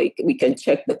call so we can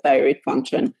check the thyroid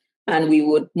function. And we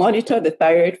would monitor the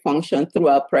thyroid function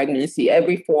throughout pregnancy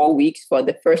every 4 weeks for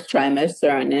the first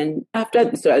trimester, and then after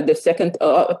the second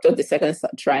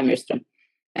trimester.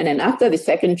 And then after the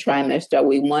second trimester,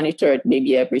 we monitor it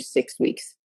maybe every 6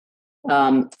 weeks.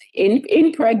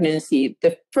 In pregnancy,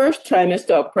 the first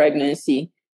trimester of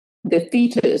pregnancy, the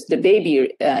fetus, the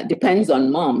baby, depends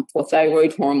on mom for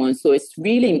thyroid hormone. So it's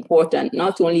really important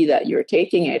not only that you're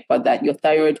taking it, but that your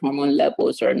thyroid hormone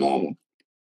levels are normal.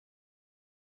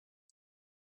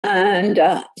 And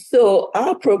so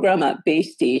our program at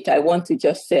Baystate, I want to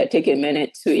just take a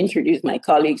minute to introduce my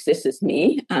colleagues. This is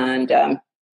me, and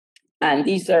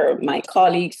these are my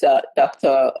colleagues,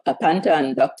 Dr. Panta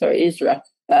and Dr. Isra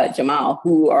Jamal,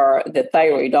 who are the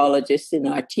thyroidologists in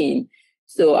our team.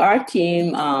 So our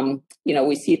team,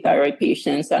 we see thyroid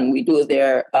patients and we do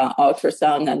their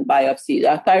ultrasound and biopsy.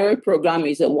 Our thyroid program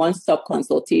is a one-stop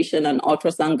consultation and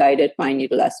ultrasound-guided fine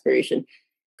needle aspiration.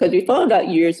 Because we found out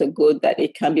years ago that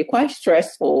it can be quite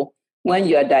stressful when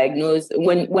you're diagnosed,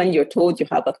 when you're told you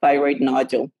have a thyroid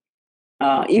nodule.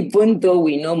 Even though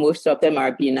we know most of them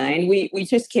are benign, we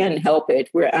just can't help it.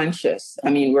 We're anxious.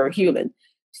 I mean, we're human.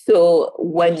 So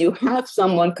when you have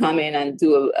someone come in and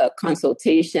do a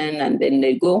consultation and then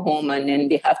they go home and then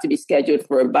they have to be scheduled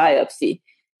for a biopsy,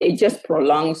 it just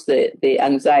prolongs the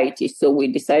anxiety. So we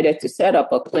decided to set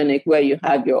up a clinic where you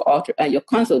have your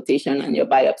consultation and your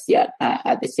biopsy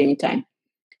at the same time.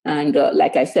 And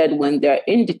like I said, when they're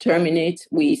indeterminate,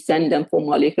 we send them for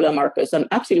molecular markers. And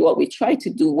actually what we try to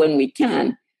do when we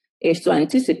can is to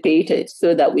anticipate it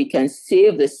so that we can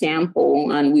save the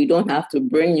sample and we don't have to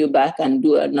bring you back and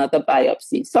do another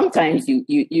biopsy. Sometimes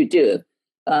you do,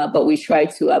 but we try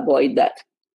to avoid that.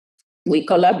 We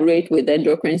collaborate with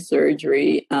endocrine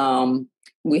surgery.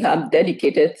 We have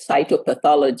dedicated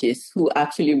cytopathologists who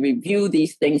actually review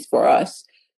these things for us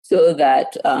so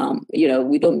that,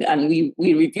 we don't, and we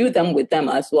review them with them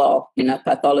as well in a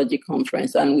pathology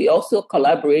conference. And we also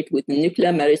collaborate with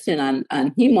nuclear medicine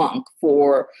and hem-onc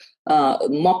for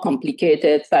more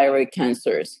complicated thyroid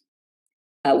cancers.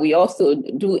 We also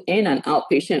do in and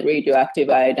outpatient radioactive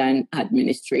iodine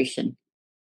administration.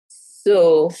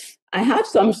 So I have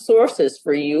some sources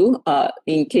for you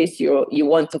in case you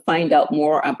want to find out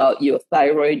more about your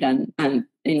thyroid, and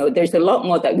there's a lot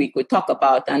more that we could talk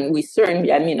about, and we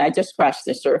certainly, I just scratched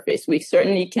the surface. We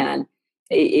certainly can,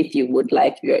 if you would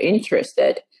like, if you're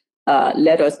interested,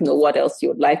 let us know what else you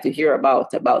would like to hear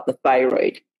about the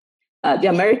thyroid. The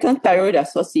American Thyroid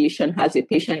Association has a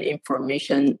patient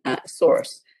information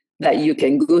source that you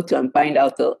can go to and find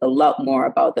out a lot more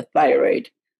about the thyroid.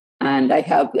 And I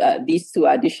have these 2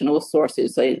 additional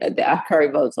sources. So the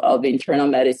Archives of Internal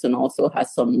Medicine also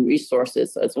has some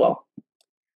resources as well.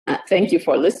 Thank you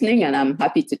for listening, and I'm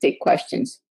happy to take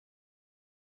questions.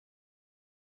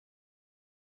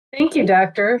 Thank you,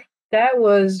 Doctor. That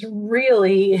was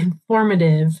really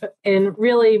informative and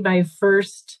really my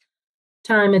first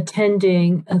time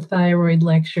attending a thyroid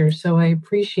lecture. So I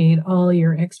appreciate all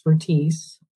your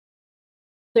expertise.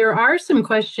 There are some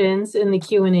questions in the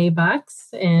Q&A box,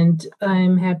 and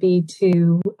I'm happy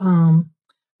to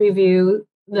review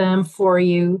them for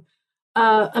you.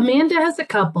 Amanda has a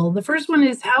couple. The first one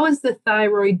is, how is the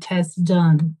thyroid test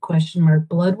done? ?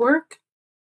 Blood work?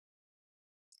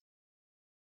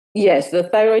 Yes, the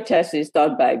thyroid test is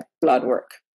done by blood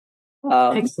work.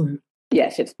 Excellent.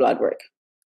 Yes, it's blood work.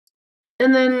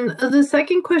 And then the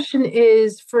second question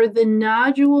is, for the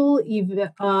nodule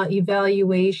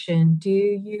evaluation, do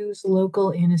you use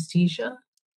local anesthesia?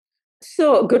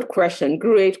 So, good question.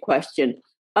 Great question.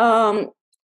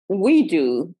 We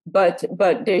do, but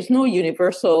there's no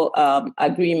universal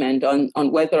agreement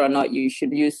on whether or not you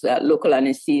should use local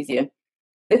anesthesia.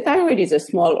 The thyroid is a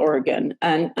small organ,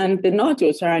 and the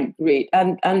nodules aren't great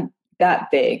and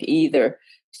that big either.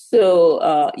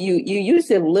 So you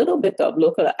use a little bit of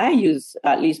local. I use,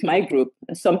 at least my group,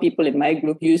 some people in my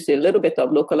group use a little bit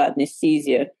of local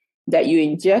anesthesia that you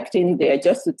inject in there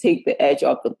just to take the edge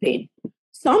off the pain.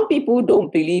 some people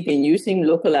don't believe in using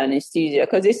local anesthesia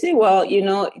because they say, well,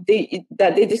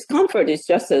 that the discomfort is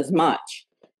just as much.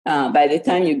 By the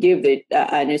time you give the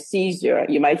anesthesia,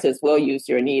 you might as well use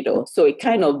your needle. So it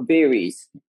kind of varies.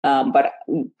 But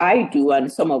I do,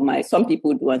 and some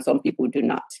people do, and some people do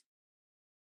not.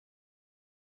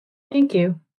 Thank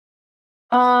you.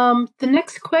 The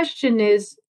next question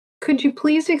is, could you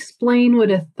please explain what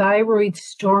a thyroid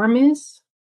storm is?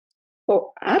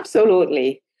 Oh,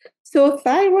 absolutely. So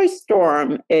thyroid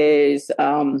storm is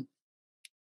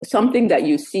something that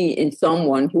you see in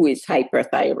someone who is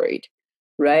hyperthyroid,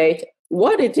 right?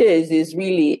 What it is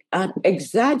really an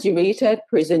exaggerated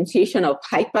presentation of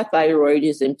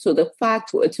hyperthyroidism to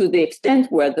the extent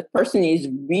where the person is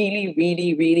really,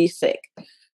 really, really sick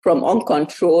from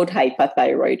uncontrolled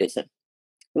hyperthyroidism,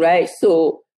 right?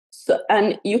 So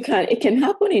and it can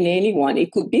happen in anyone.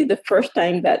 It could be the first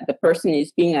time that the person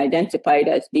is being identified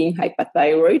as being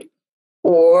hyperthyroid,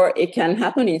 or it can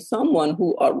happen in someone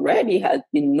who already has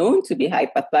been known to be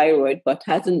hyperthyroid but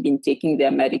hasn't been taking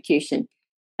their medication.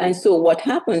 And so what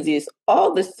happens is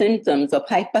all the symptoms of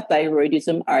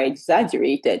hyperthyroidism are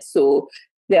exaggerated. So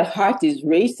their heart is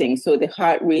racing. So the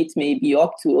heart rate may be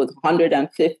up to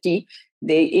 150.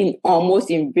 They almost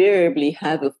invariably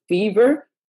have a fever.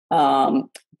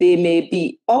 They may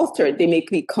be altered. They may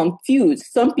be confused.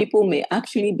 Some people may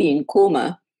actually be in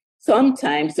coma.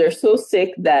 Sometimes they're so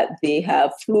sick that they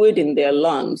have fluid in their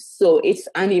lungs. So it's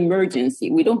an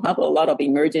emergency. We don't have a lot of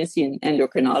emergency in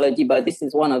endocrinology, but this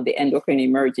is one of the endocrine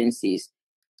emergencies.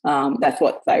 That's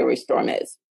what thyroid storm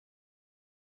is.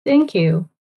 Thank you.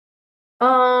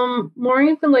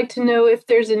 Maureen would like to know if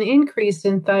there's an increase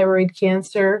in thyroid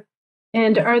cancer,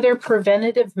 and are there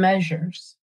preventative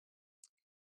measures?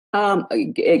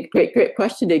 Great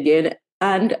question again.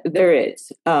 And there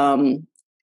is.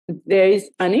 There is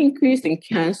an increase in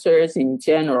cancers in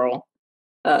general,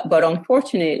 but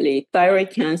unfortunately, thyroid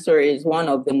cancer is one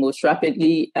of the most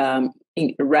rapidly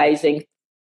rising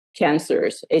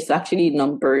cancers. It's actually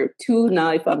number 2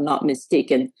 now, if I'm not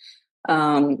mistaken.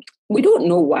 We don't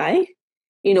know why.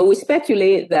 We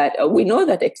speculate that we know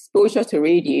that exposure to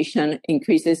radiation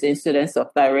increases incidence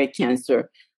of thyroid cancer,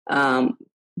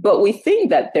 but we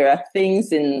think that there are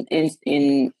things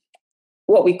in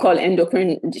what we call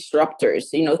endocrine disruptors,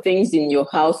 things in your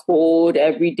household,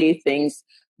 everyday things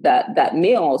that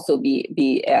may also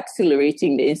be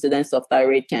accelerating the incidence of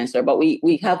thyroid cancer, but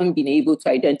we haven't been able to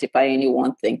identify any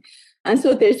one thing. And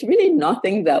so there's really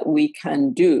nothing that we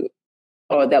can do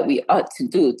or that we ought to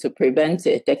do to prevent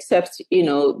it, except,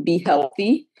 be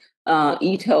healthy,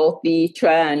 eat healthy,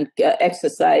 try and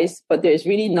exercise, but there's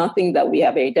really nothing that we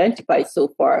have identified so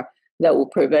far that will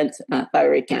prevent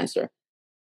thyroid cancer.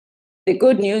 The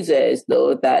good news is,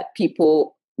 though, that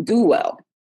people do well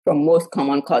from most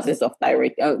common causes of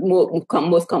thyroid,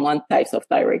 most common types of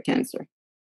thyroid cancer.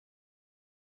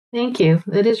 Thank you.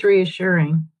 That is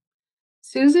reassuring.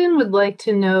 Susan would like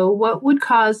to know what would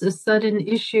cause a sudden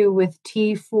issue with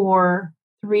T4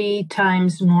 3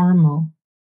 times normal.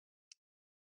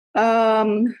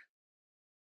 So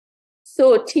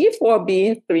T4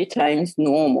 being 3 times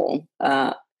normal.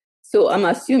 So I'm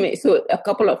assuming, a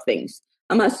couple of things.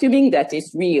 I'm assuming that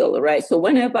it's real, right? So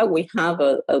whenever we have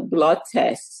a blood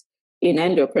test in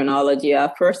endocrinology,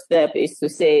 our first step is to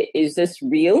say, is this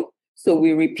real? So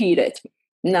we repeat it.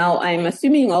 Now, I'm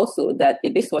assuming also that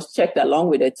this was checked along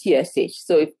with a TSH.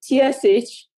 So if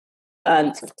TSH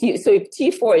if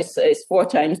T4 is 4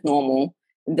 times normal,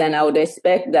 then I would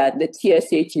expect that the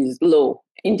TSH is low,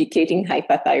 indicating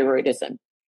hyperthyroidism.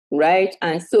 Right.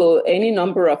 And so any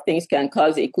number of things can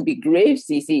cause it. It could be Graves'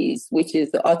 disease, which is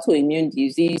the autoimmune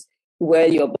disease where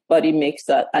your body makes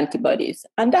antibodies.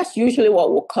 And that's usually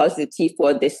what will cause the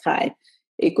T4 this high.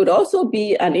 It could also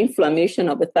be an inflammation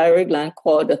of the thyroid gland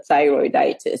called the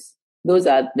thyroiditis. Those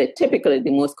are typically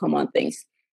the most common things.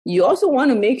 You also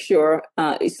want to make sure,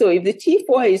 so if the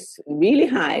T4 is really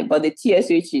high, but the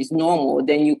TSH is normal,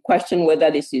 then you question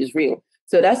whether this is real.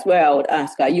 So that's where I would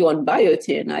ask, are you on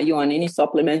biotin? Are you on any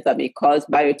supplements that may cause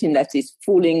biotin that is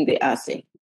fooling the assay?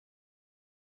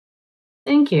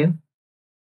 Thank you.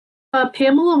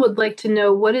 Pamela would like to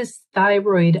know, what is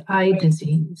thyroid eye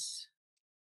disease?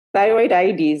 Thyroid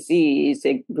eye disease,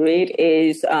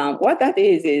 what that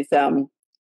is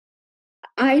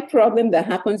eye problem that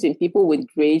happens in people with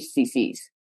Graves' disease.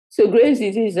 So Graves'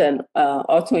 disease is an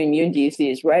autoimmune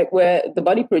disease, right, where the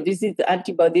body produces the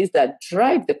antibodies that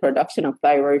drive the production of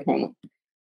thyroid hormone.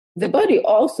 The body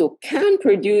also can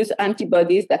produce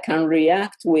antibodies that can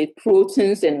react with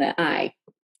proteins in the eye.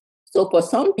 So for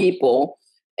some people,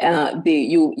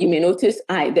 you may notice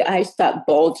the eyes start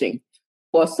bulging.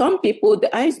 For some people,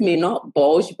 the eyes may not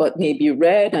bulge, but may be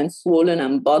red and swollen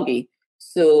and buggy.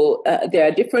 So there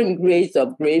are different grades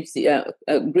of Graves'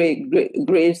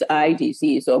 eye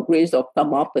disease or Graves'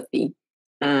 ophthalmopathy.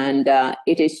 And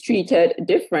it is treated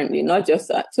differently, not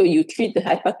just so you treat the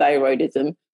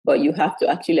hyperthyroidism, but you have to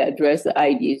actually address the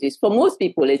eye disease. For most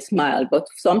people, it's mild, but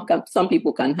some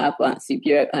people can have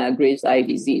severe Graves' eye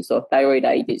disease or thyroid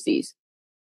eye disease.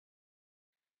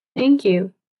 Thank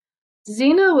you.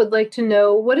 Zena would like to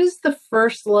know, what is the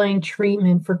first-line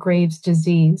treatment for Graves'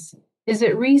 disease? Is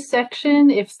it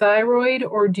resection if thyroid,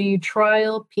 or do you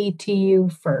trial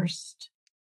PTU first?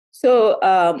 So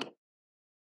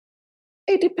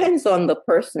it depends on the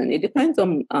person. It depends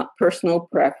on personal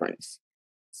preference.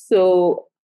 So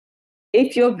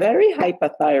if you're very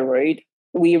hyperthyroid,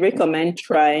 we recommend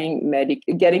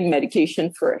getting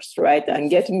medication first, right? And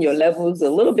getting your levels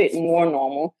a little bit more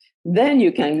normal. Then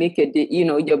you can make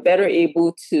you're better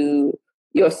able to,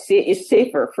 it's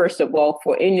safer, first of all,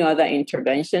 for any other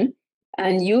intervention.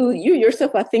 And you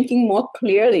yourself are thinking more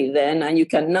clearly then, and you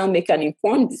can now make an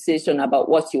informed decision about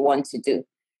what you want to do.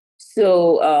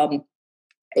 So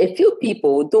a few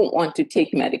people don't want to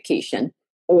take medication,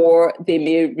 or they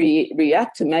may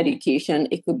react to medication.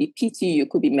 It could be PTU, it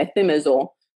could be methimazole.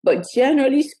 But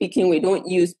generally speaking, we don't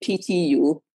use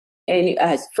PTU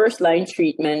as first-line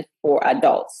treatment for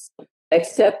adults,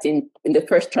 except in the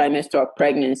first trimester of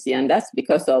pregnancy. And that's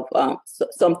because of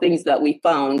some things that we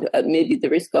found, maybe the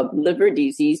risk of liver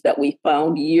disease that we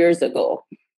found years ago.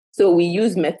 So we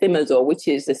use methimazole, which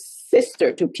is a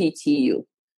sister to PTU.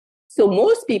 So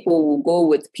most people will go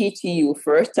with PTU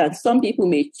first, and some people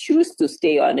may choose to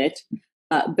stay on it.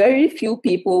 Very few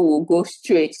people will go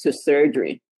straight to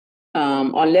surgery,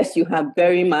 unless you have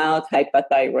very mild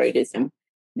hyperthyroidism.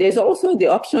 There's also the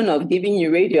option of giving you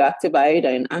radioactive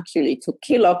iodine actually to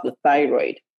kill off the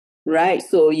thyroid, right?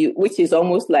 So which is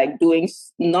almost like doing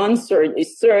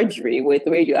surgery with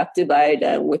radioactive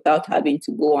iodine without having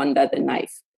to go under the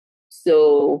knife.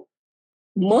 So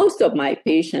most of my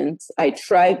patients, I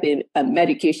try the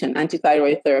medication,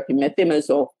 antithyroid therapy,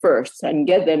 methimazole first, and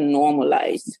get them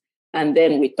normalized. And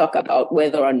then we talk about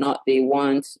whether or not they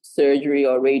want surgery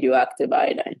or radioactive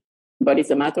iodine. But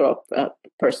it's a matter of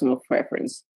personal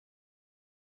preference.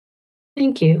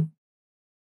 Thank you.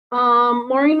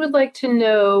 Maureen would like to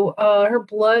know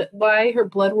why her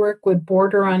blood work would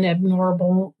border on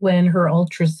abnormal when her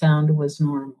ultrasound was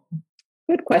normal.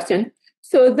 Good question.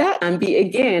 So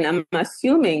again, I'm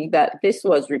assuming that this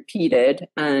was repeated,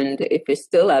 and if it's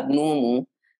still abnormal,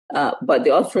 but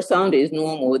the ultrasound is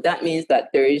normal, that means that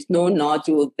there is no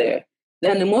nodule there.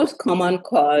 Then the most common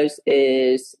cause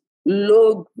is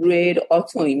low-grade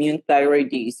autoimmune thyroid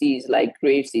disease like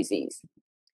Graves' disease.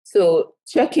 So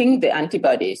checking the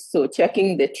antibodies, so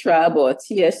checking the TRAB or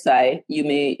TSI, you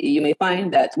may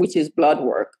find that, which is blood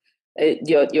work,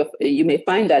 you may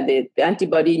find that the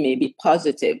antibody may be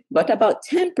positive, but about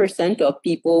 10% of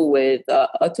people with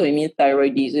autoimmune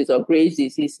thyroid disease or Graves'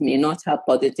 disease may not have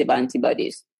positive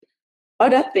antibodies.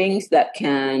 Other things that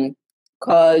can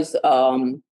cause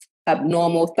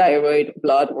abnormal thyroid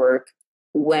blood work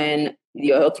when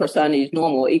your ultrasound is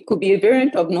normal, it could be a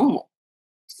variant of normal.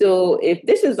 So if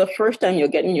this is the first time you're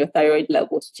getting your thyroid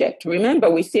levels checked, remember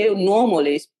we say normal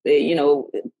is,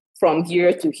 from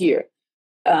here to here.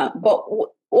 But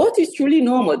what is truly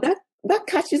normal? That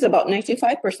catches about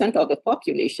 95% of the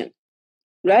population,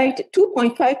 right?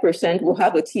 2.5% will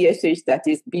have a TSH that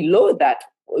is below that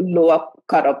lower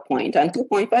cutoff point, and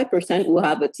 2.5% will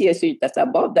have a TSH that's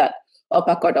above that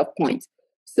upper cutoff point.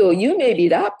 So you may be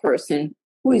that person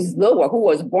who is lower, who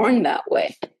was born that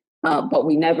way, but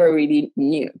we never really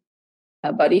knew.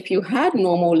 But if you had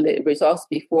normal results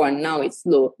before and now it's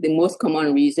low, the most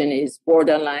common reason is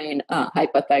borderline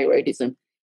hyperthyroidism.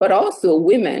 But also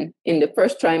women in the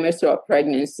first trimester of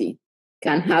pregnancy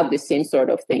can have the same sort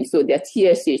of thing. So their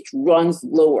TSH runs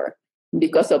lower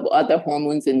because of other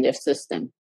hormones in their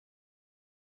system.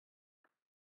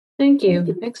 Thank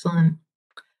you. Excellent.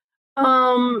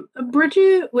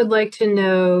 Bridget would like to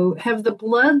know, have the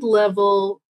blood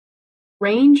level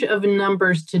range of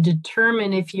numbers to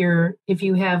determine if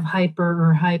you have hyper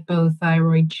or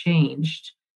hypothyroid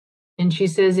changed? And she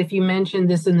says, if you mentioned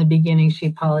this in the beginning, she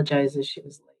apologizes, she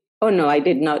was late. Oh, no, I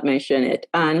did not mention it.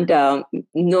 And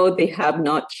no, they have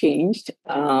not changed.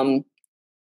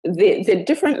 The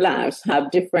different labs have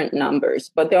different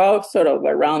numbers, but they're all sort of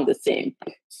around the same.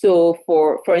 So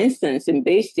for instance, in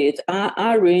Baystate,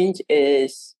 our range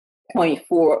is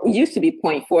 0.4. It used to be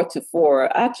 0.4 to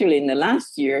 4. Actually, in the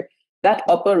last year, that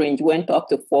upper range went up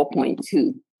to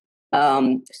 4.2.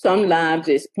 Some labs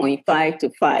is 0.5 to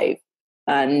 5.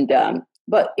 And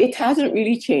but it hasn't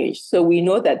really changed. So we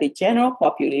know that the general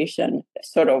population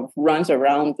sort of runs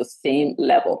around the same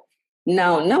level.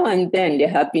 Now and then there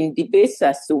have been debates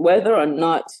as to whether or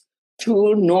not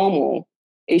true normal,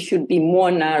 it should be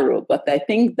more narrow. But I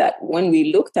think that when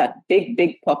we looked at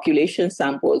big population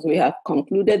samples, we have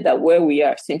concluded that where we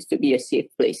are seems to be a safe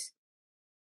place.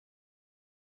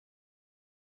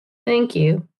 Thank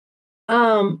you.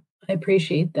 I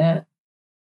appreciate that.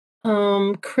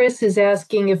 Chris is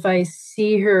asking if I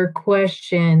see her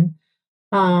question,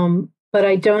 but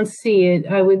I don't see it.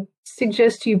 I would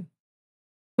suggest you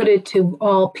put it to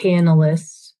all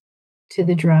panelists to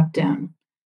the drop down.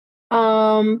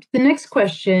 The next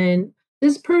question,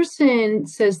 this person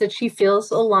says that she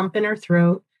feels a lump in her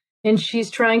throat and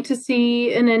she's trying to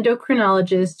see an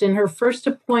endocrinologist, and her first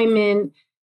appointment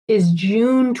is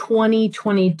June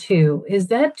 2022. Is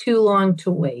that too long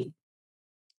to wait?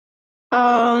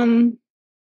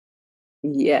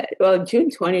 Yeah, well, June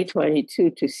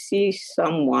 2022 to see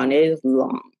someone is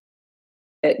long.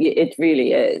 It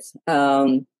really is.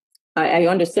 I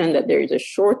understand that there is a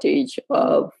shortage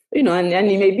of, and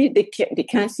maybe they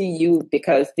can't see you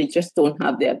because they just don't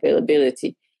have the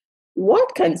availability.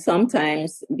 What can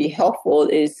sometimes be helpful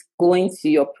is going to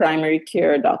your primary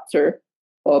care doctor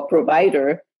or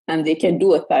provider, and they can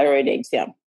do a thyroid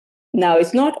exam. Now,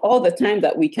 it's not all the time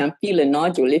that we can feel a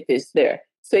nodule if it's there.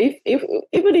 So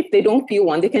even if they don't feel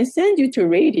one, they can send you to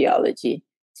radiology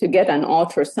to get an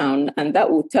ultrasound, and that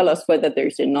will tell us whether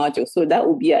there's a nodule. So that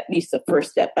will be at least the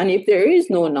first step. And if there is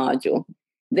no nodule,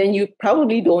 then you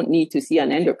probably don't need to see an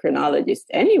endocrinologist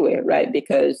anyway, right?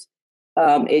 Because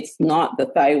it's not the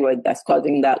thyroid that's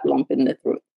causing that lump in the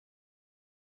throat.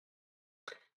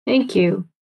 Thank you.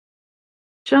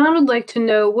 John would like to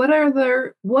know what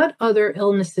other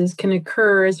illnesses can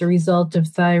occur as a result of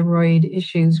thyroid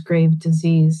issues, grave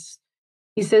disease.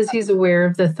 He says he's aware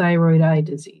of the thyroid eye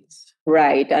disease.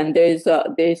 Right, and there's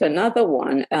another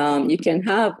one. You can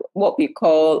have what we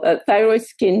call a thyroid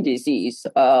skin disease,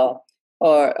 or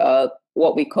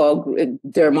what we call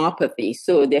dermopathy.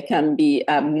 So there can be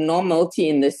abnormality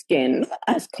in the skin,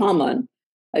 as common.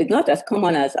 It's not as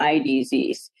common as eye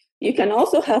disease. You can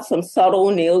also have some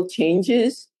subtle nail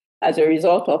changes as a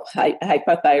result of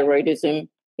hyperthyroidism.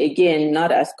 Again,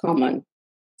 not as common.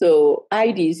 So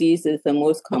eye disease is the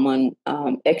most common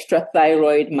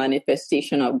extrathyroid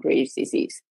manifestation of Graves'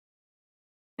 disease.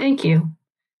 Thank you.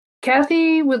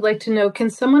 Kathy would like to know,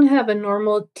 can someone have a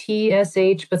normal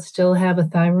TSH but still have a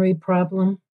thyroid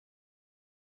problem?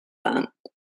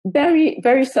 Very,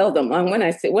 very seldom.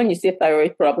 When you say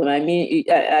thyroid problem, I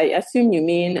assume you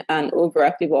mean an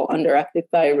overactive or underactive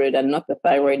thyroid and not the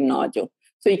thyroid nodule.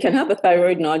 So you can have a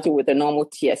thyroid nodule with a normal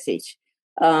TSH.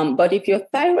 But if your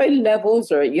thyroid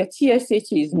levels or your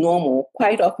TSH is normal,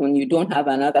 quite often you don't have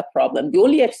another problem. The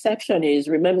only exception is,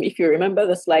 if you remember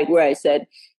the slide where I said,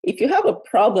 if you have a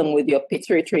problem with your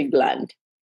pituitary gland,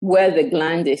 where the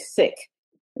gland is sick,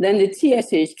 then the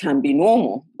TSH can be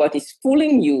normal, but it's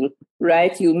fooling you,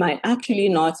 right? You might actually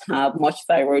not have much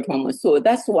thyroid hormone. So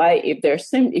that's why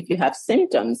if you have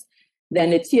symptoms,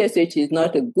 then the TSH is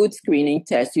not a good screening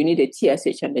test. You need a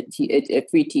TSH and a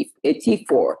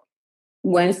T4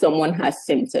 when someone has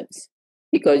symptoms,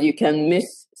 because you can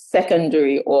miss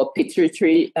secondary or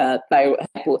pituitary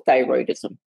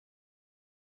hypothyroidism.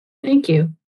 Thank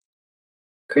you.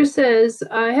 Chris says,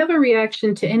 I have a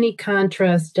reaction to any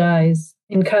contrast dyes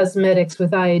in cosmetics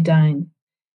with iodine.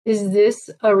 Is this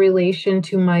a relation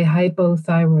to my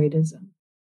hypothyroidism?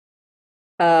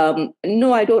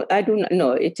 No, I don't.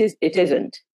 No, it isn't. It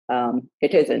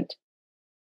isn't.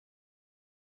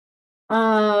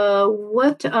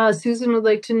 Susan would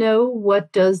like to know,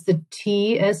 what does the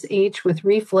TSH with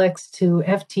reflex to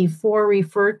FT4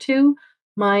 refer to?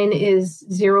 Mine is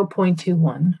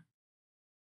 0.21.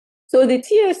 So the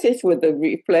TSH with the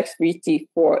reflex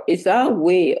VT4 is our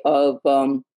way of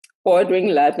ordering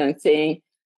labs and saying,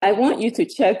 I want you to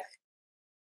check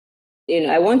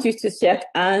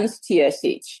Anne's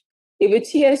TSH. If a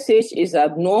TSH is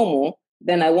abnormal,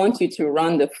 then I want you to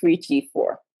run the free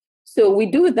T4. So we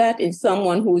do that in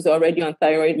someone who's already on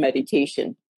thyroid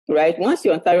medication, right? Once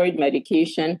you're on thyroid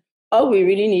medication, all we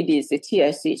really need is the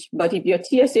TSH. But if your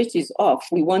TSH is off,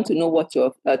 we want to know what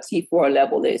your T4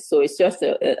 level is. So it's just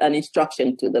an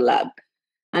instruction to the lab.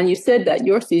 And you said that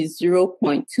yours is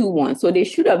 0.21. So they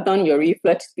should have done your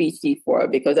reflex T4,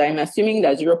 because I'm assuming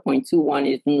that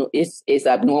 0.21 is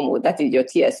abnormal. That is your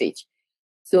TSH.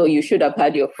 So you should have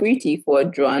had your free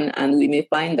T4 drawn, and we may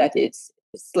find that it's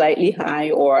slightly high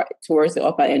or towards the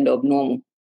upper end of normal.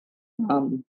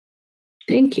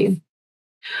 Thank you.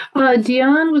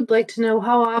 Dion would like to know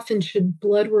how often should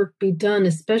blood work be done,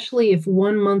 especially if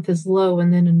 1 month is low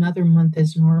and then another month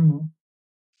is normal.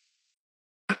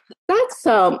 That's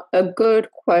a good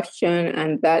question,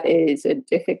 and that is a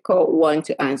difficult one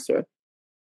to answer.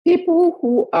 People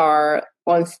who are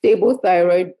on stable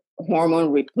thyroid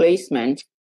hormone replacement,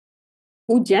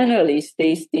 who generally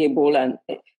stay stable, and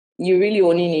you really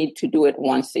only need to do it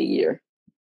once a year.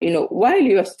 While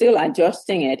you're still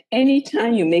adjusting it,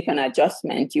 anytime you make an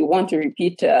adjustment, you want to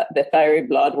repeat the thyroid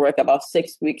blood work about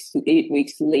 6 weeks to 8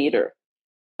 weeks later.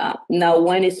 Now,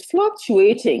 when it's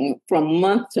fluctuating from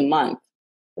month to month,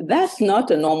 that's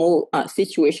not a normal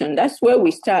situation. That's where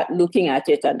we start looking at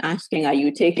it and asking, are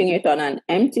you taking it on an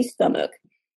empty stomach?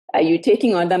 Are you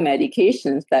taking other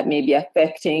medications that may be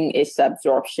affecting its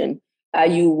absorption? Are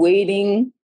you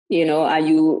waiting? Are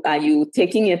you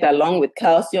taking it along with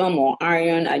calcium or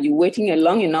iron? Are you waiting a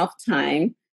long enough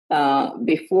time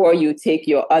before you take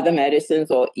your other medicines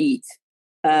or eat?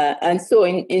 And so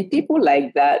in people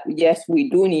like that, yes, we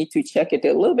do need to check it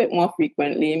a little bit more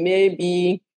frequently,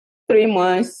 maybe 3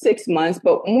 months, 6 months,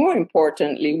 but more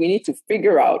importantly, we need to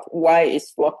figure out why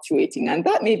it's fluctuating. And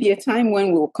that may be a time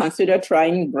when we'll consider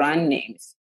trying brand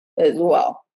names as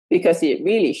well, because it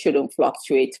really shouldn't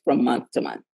fluctuate from month to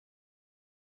month.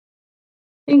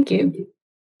 Thank you.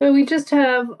 So we just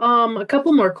have a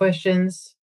couple more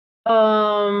questions.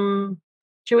 Joanne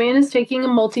is taking a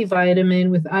multivitamin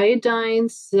with iodine,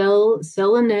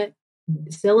 selenim,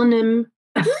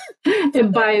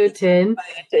 and biotin.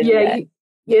 Yeah.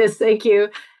 Yes, thank you.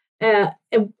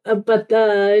 But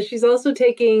she's also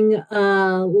taking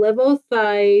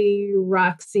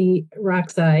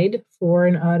levothyroxide for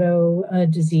an auto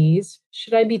disease.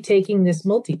 Should I be taking this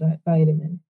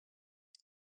multivitamin?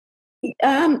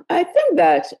 I think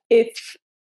that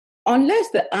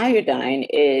unless the iodine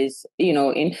is,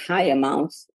 in high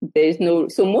amounts,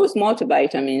 so most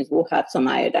multivitamins will have some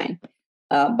iodine,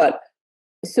 but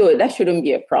so that shouldn't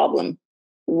be a problem.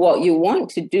 What you want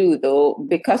to do, though,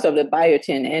 because of the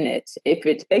biotin in it, if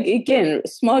it, again,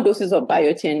 small doses of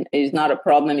biotin is not a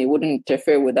problem. It wouldn't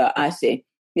interfere with the assay.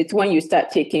 It's when you start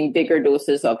taking bigger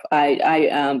doses of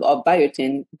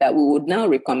biotin that we would now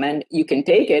recommend. You can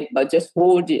take it, but just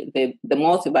hold the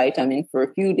multivitamin for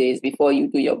a few days before you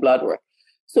do your blood work.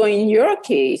 So in your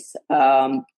case,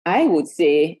 I would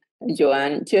say,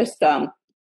 Joanne, just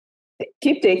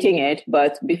keep taking it,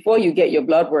 but before you get your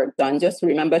blood work done, just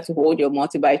remember to hold your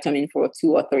multivitamin for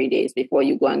 2 or 3 days before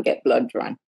you go and get blood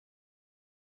drawn.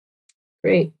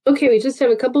 Great. Okay, we just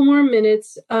have a couple more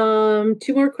minutes. 2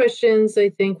 more questions I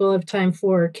think we'll have time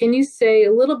for. Can you say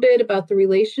a little bit about the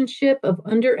relationship of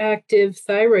underactive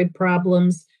thyroid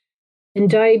problems and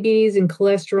diabetes and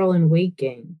cholesterol and weight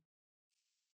gain?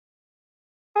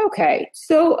 Okay,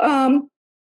 so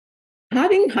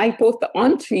having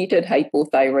untreated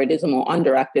hypothyroidism or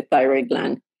underactive thyroid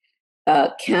gland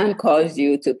can cause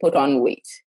you to put on weight,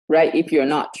 right? If you're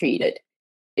not treated.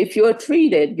 If you're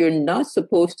treated, you're not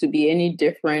supposed to be any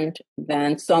different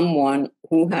than someone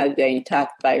who has their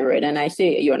intact thyroid. And I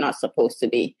say you're not supposed to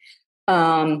be.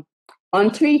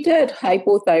 Untreated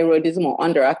hypothyroidism or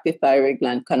underactive thyroid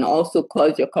gland can also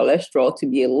cause your cholesterol to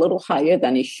be a little higher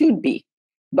than it should be.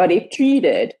 But if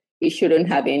treated, it shouldn't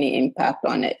have any impact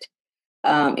on it.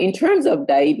 In terms of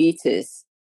diabetes,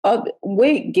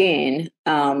 weight gain,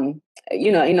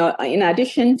 in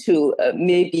addition to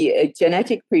maybe a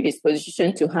genetic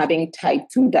predisposition to having type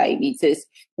 2 diabetes,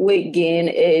 weight gain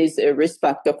is a risk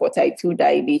factor for type 2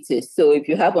 diabetes. So if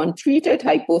you have untreated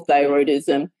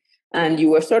hypothyroidism and you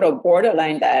were sort of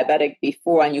borderline diabetic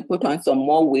before and you put on some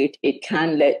more weight, it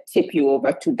can tip you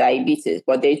over to diabetes.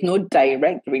 But there's no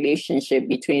direct relationship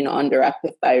between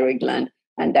underactive thyroid gland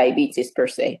and diabetes per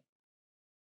se.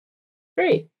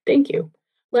 Great, thank you.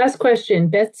 Last question.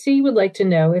 Betsy would like to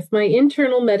know if my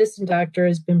internal medicine doctor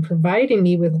has been providing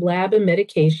me with lab and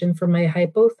medication for my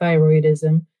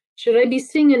hypothyroidism, should I be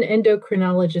seeing an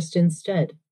endocrinologist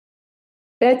instead?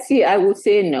 Betsy, I would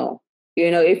say no.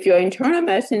 If your internal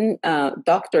medicine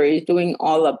doctor is doing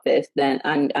all of this, then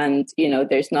and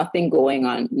there's nothing going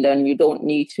on, then you don't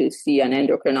need to see an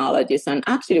endocrinologist. And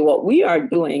actually, what we are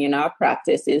doing in our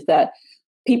practice is that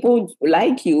people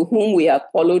like you, whom we have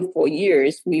followed for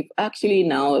years, we've actually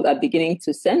now are beginning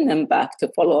to send them back to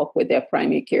follow up with their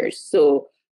primary care. So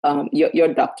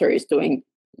your doctor is doing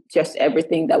just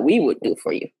everything that we would do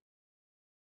for you.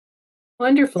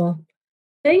 Wonderful.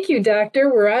 Thank you,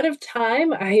 doctor. We're out of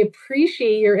time. I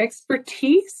appreciate your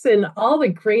expertise and all the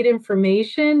great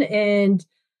information. And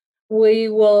we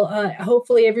will,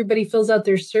 hopefully everybody fills out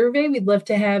their survey. We'd love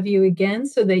to have you again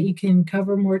so that you can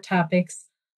cover more topics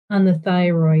on the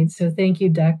thyroid. So thank you,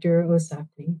 Dr.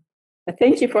 Osakwe.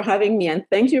 Thank you for having me, and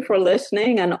thank you for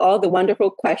listening and all the wonderful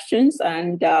questions.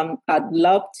 And I'd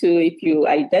love to, if you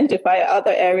identify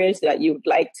other areas that you'd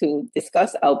like to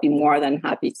discuss, I'll be more than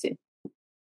happy to.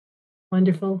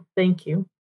 Wonderful. Thank you.